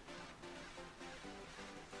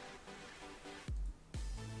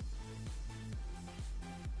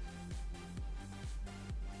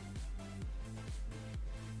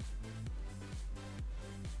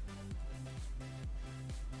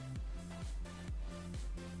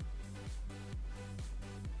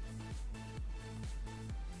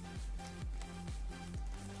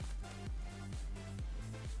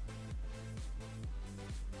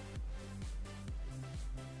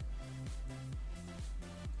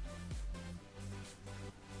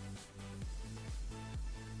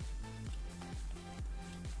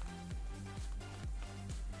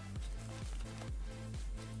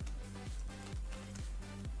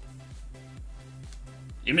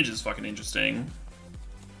 Image is fucking interesting.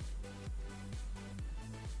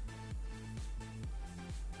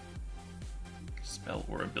 Spell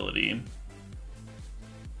or ability.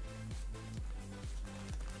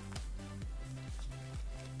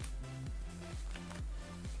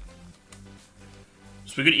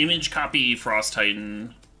 So we could image copy Frost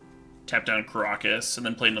Titan, tap down Caracas, and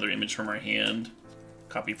then play another image from our hand.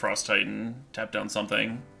 Copy Frost Titan, tap down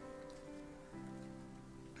something.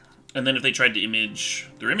 And then if they tried to image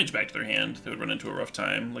their image back to their hand, they would run into a rough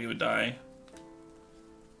time, like it would die.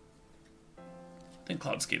 I think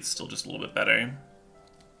Cloudskate's still just a little bit better.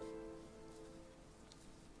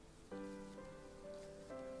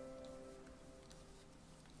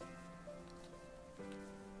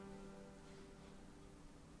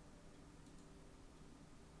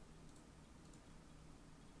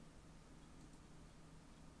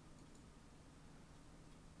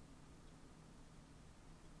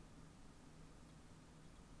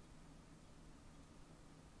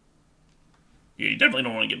 Yeah, you definitely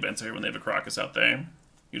don't want to get Venser when they have a Caracas out there.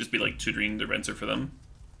 You just be like tutoring their Venser for them.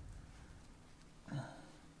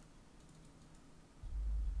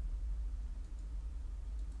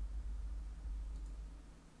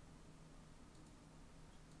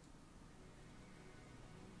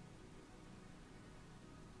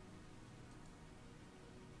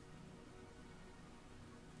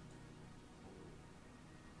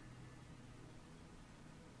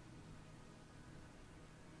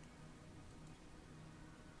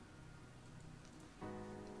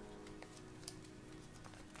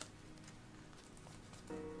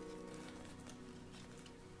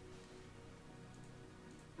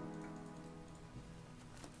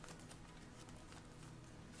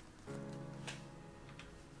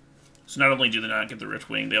 So not only do they not get the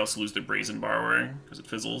Riftwing, they also lose their Brazen Borrower, because it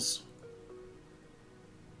fizzles.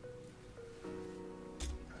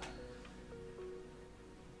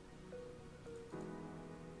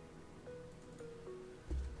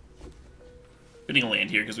 Bidding a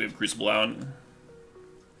land here because we have Crucible out.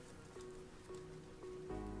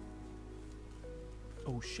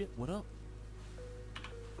 Oh shit, what up?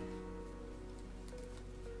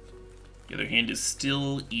 The other hand is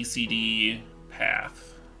still ECD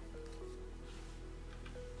Path.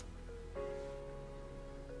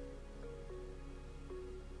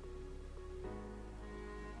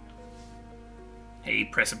 Hey,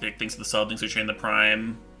 Precipic, thanks for the sub, thanks for sharing the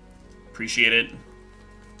Prime. Appreciate it.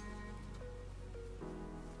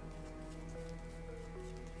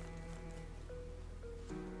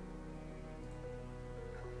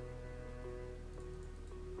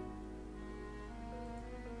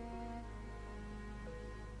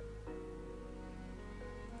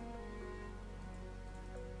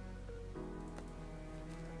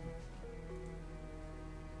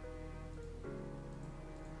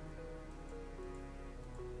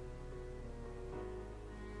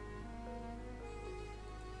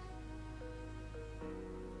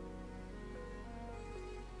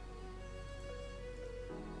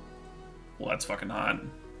 Well, that's fucking hot.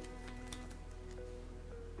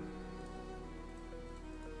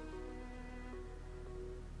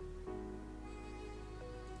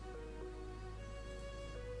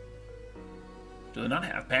 Do they not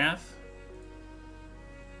have path?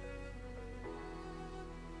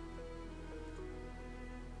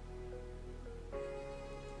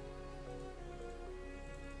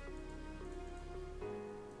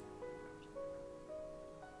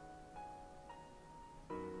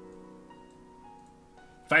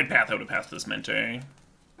 If I had path, I would have passed this Mentor.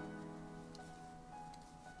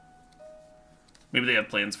 Maybe they have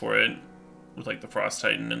plans for it, with like the Frost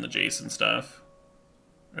Titan and the Jace and stuff.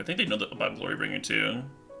 I think they know about Glorybringer too.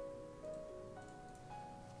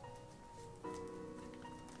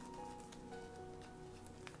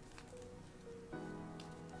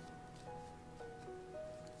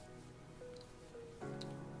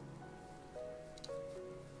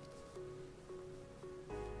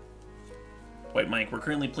 White Mike, we're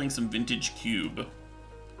currently playing some Vintage Cube.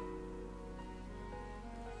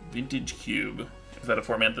 Vintage Cube. Is that a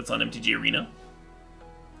format that's on MTG Arena?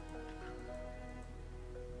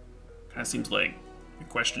 Kind of seems like your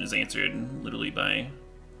question is answered literally by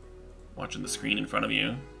watching the screen in front of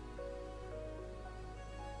you.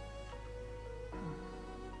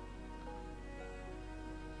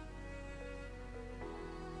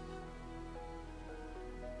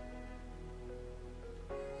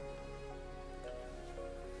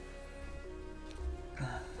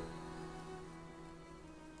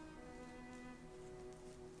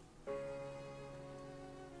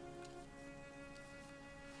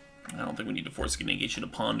 I don't think we need to force negation to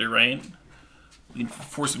Ponder, right? We can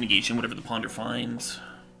force negation whatever the Ponder finds.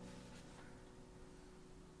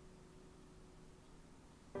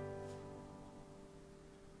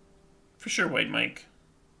 For sure, White Mike.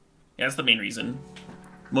 Yeah, that's the main reason.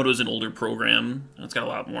 Moto's an older program, and it's got a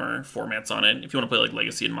lot more formats on it. If you want to play like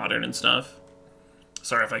Legacy and Modern and stuff.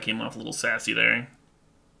 Sorry if I came off a little sassy there.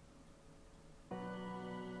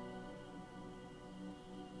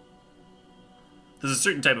 There's a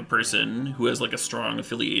certain type of person who has like a strong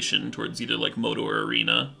affiliation towards either like Moto or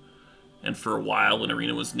Arena, and for a while when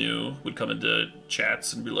Arena was new, would come into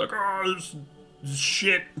chats and be like, "Oh, this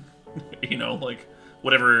shit," you know, like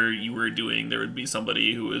whatever you were doing, there would be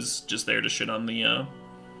somebody who was just there to shit on the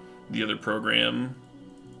other program.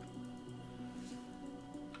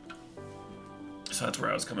 So that's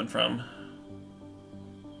where I was coming from.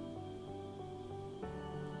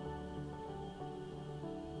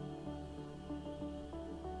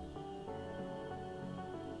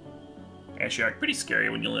 Ashiok, pretty scary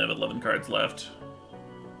when you only have 11 cards left.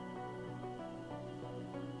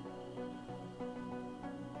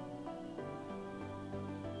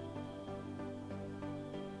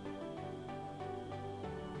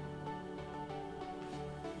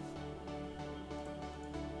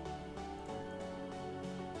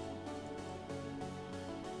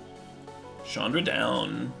 Chandra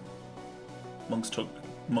down.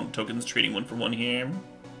 Monk tokens trading 1 for 1 here.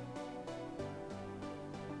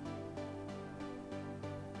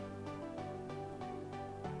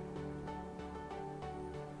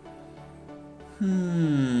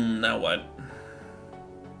 Now what?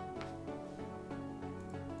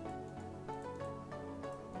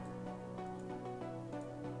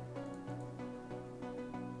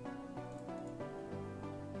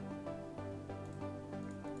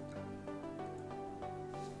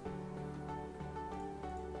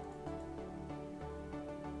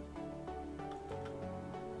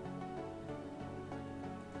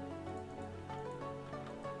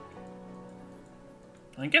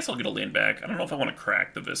 I guess I'll get a land back. I don't know if I want to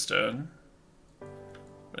crack the Vista.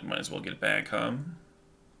 But Might as well get it back, huh?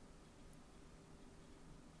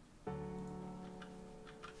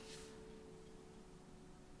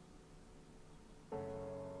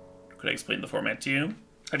 Could I explain the format to you?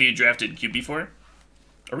 Have you drafted Cube before?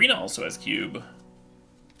 Arena also has Cube,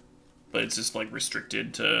 but it's just like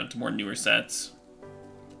restricted to more newer sets.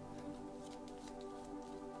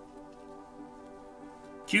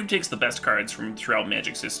 Cube takes the best cards from throughout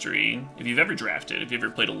Magic's history. If you've ever drafted, if you've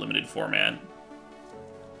ever played a limited format,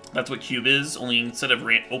 that's what Cube is, only instead of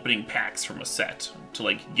opening packs from a set to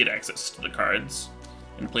like get access to the cards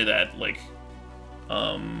and play that like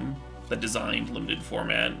that designed limited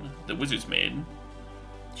format that Wizards made,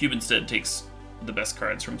 Cube instead takes the best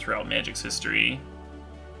cards from throughout Magic's history.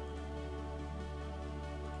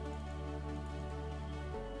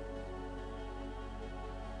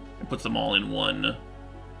 And puts them all in one.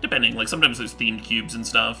 Depending, like sometimes there's themed cubes and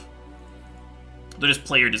stuff. They're just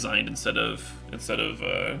player designed instead of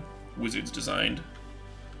Wizards designed.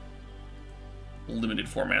 Limited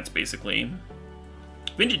formats, basically.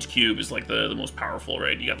 Vintage Cube is like the most powerful,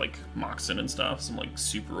 right? You got like Moxen and stuff, some like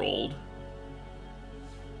super old,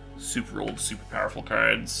 super powerful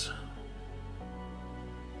cards.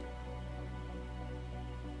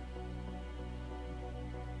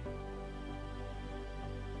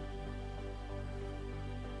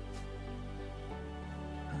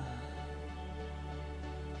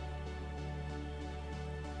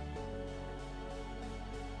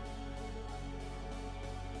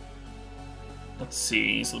 Let's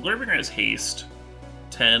see, so the Glorybringer has haste.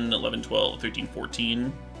 10, 11, 12, 13,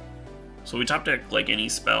 14. So we top deck like any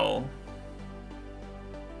spell.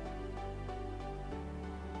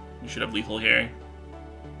 You should have lethal here.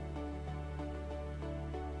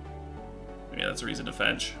 Yeah, that's a reason to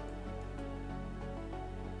fetch.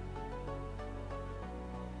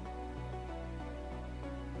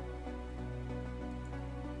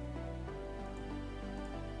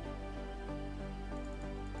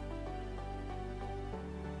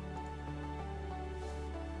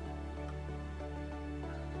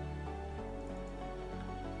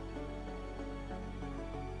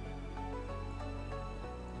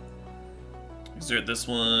 Exert this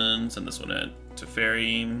one, send this one out to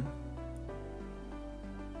Fairy.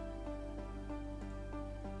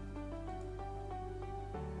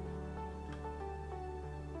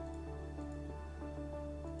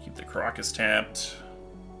 Keep the Caracas tapped.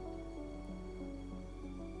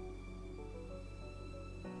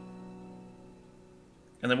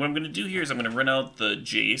 And then what I'm going to do here is I'm going to run out the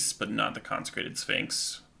Jace, but not the Consecrated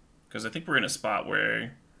Sphinx. Because I think we're in a spot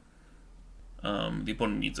where the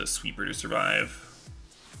opponent needs a sweeper to survive.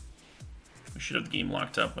 We should have the game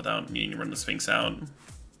locked up without needing to run the Sphinx out.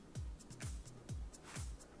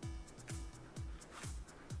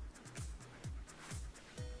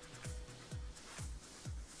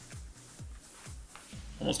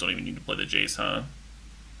 Almost don't even need to play the Jace, huh?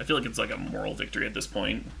 I feel like it's like a moral victory at this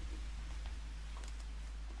point.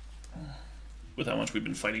 With how much we've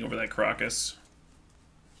been fighting over that Caracas.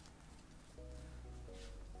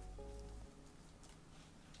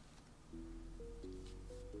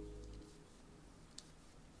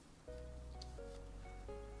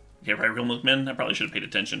 Okay, Bribery Milkmen? I probably should have paid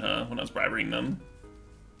attention, huh, when I was bribering them.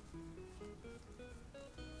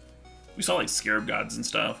 We saw, like, Scarab Gods and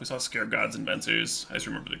stuff. We saw Scarab Gods and Vencers. I just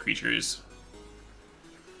remember the creatures.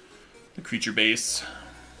 The creature base.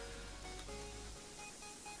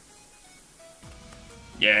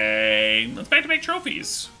 Yay! Let's back-to-back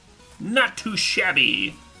trophies! Not too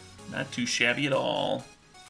shabby! Not too shabby at all.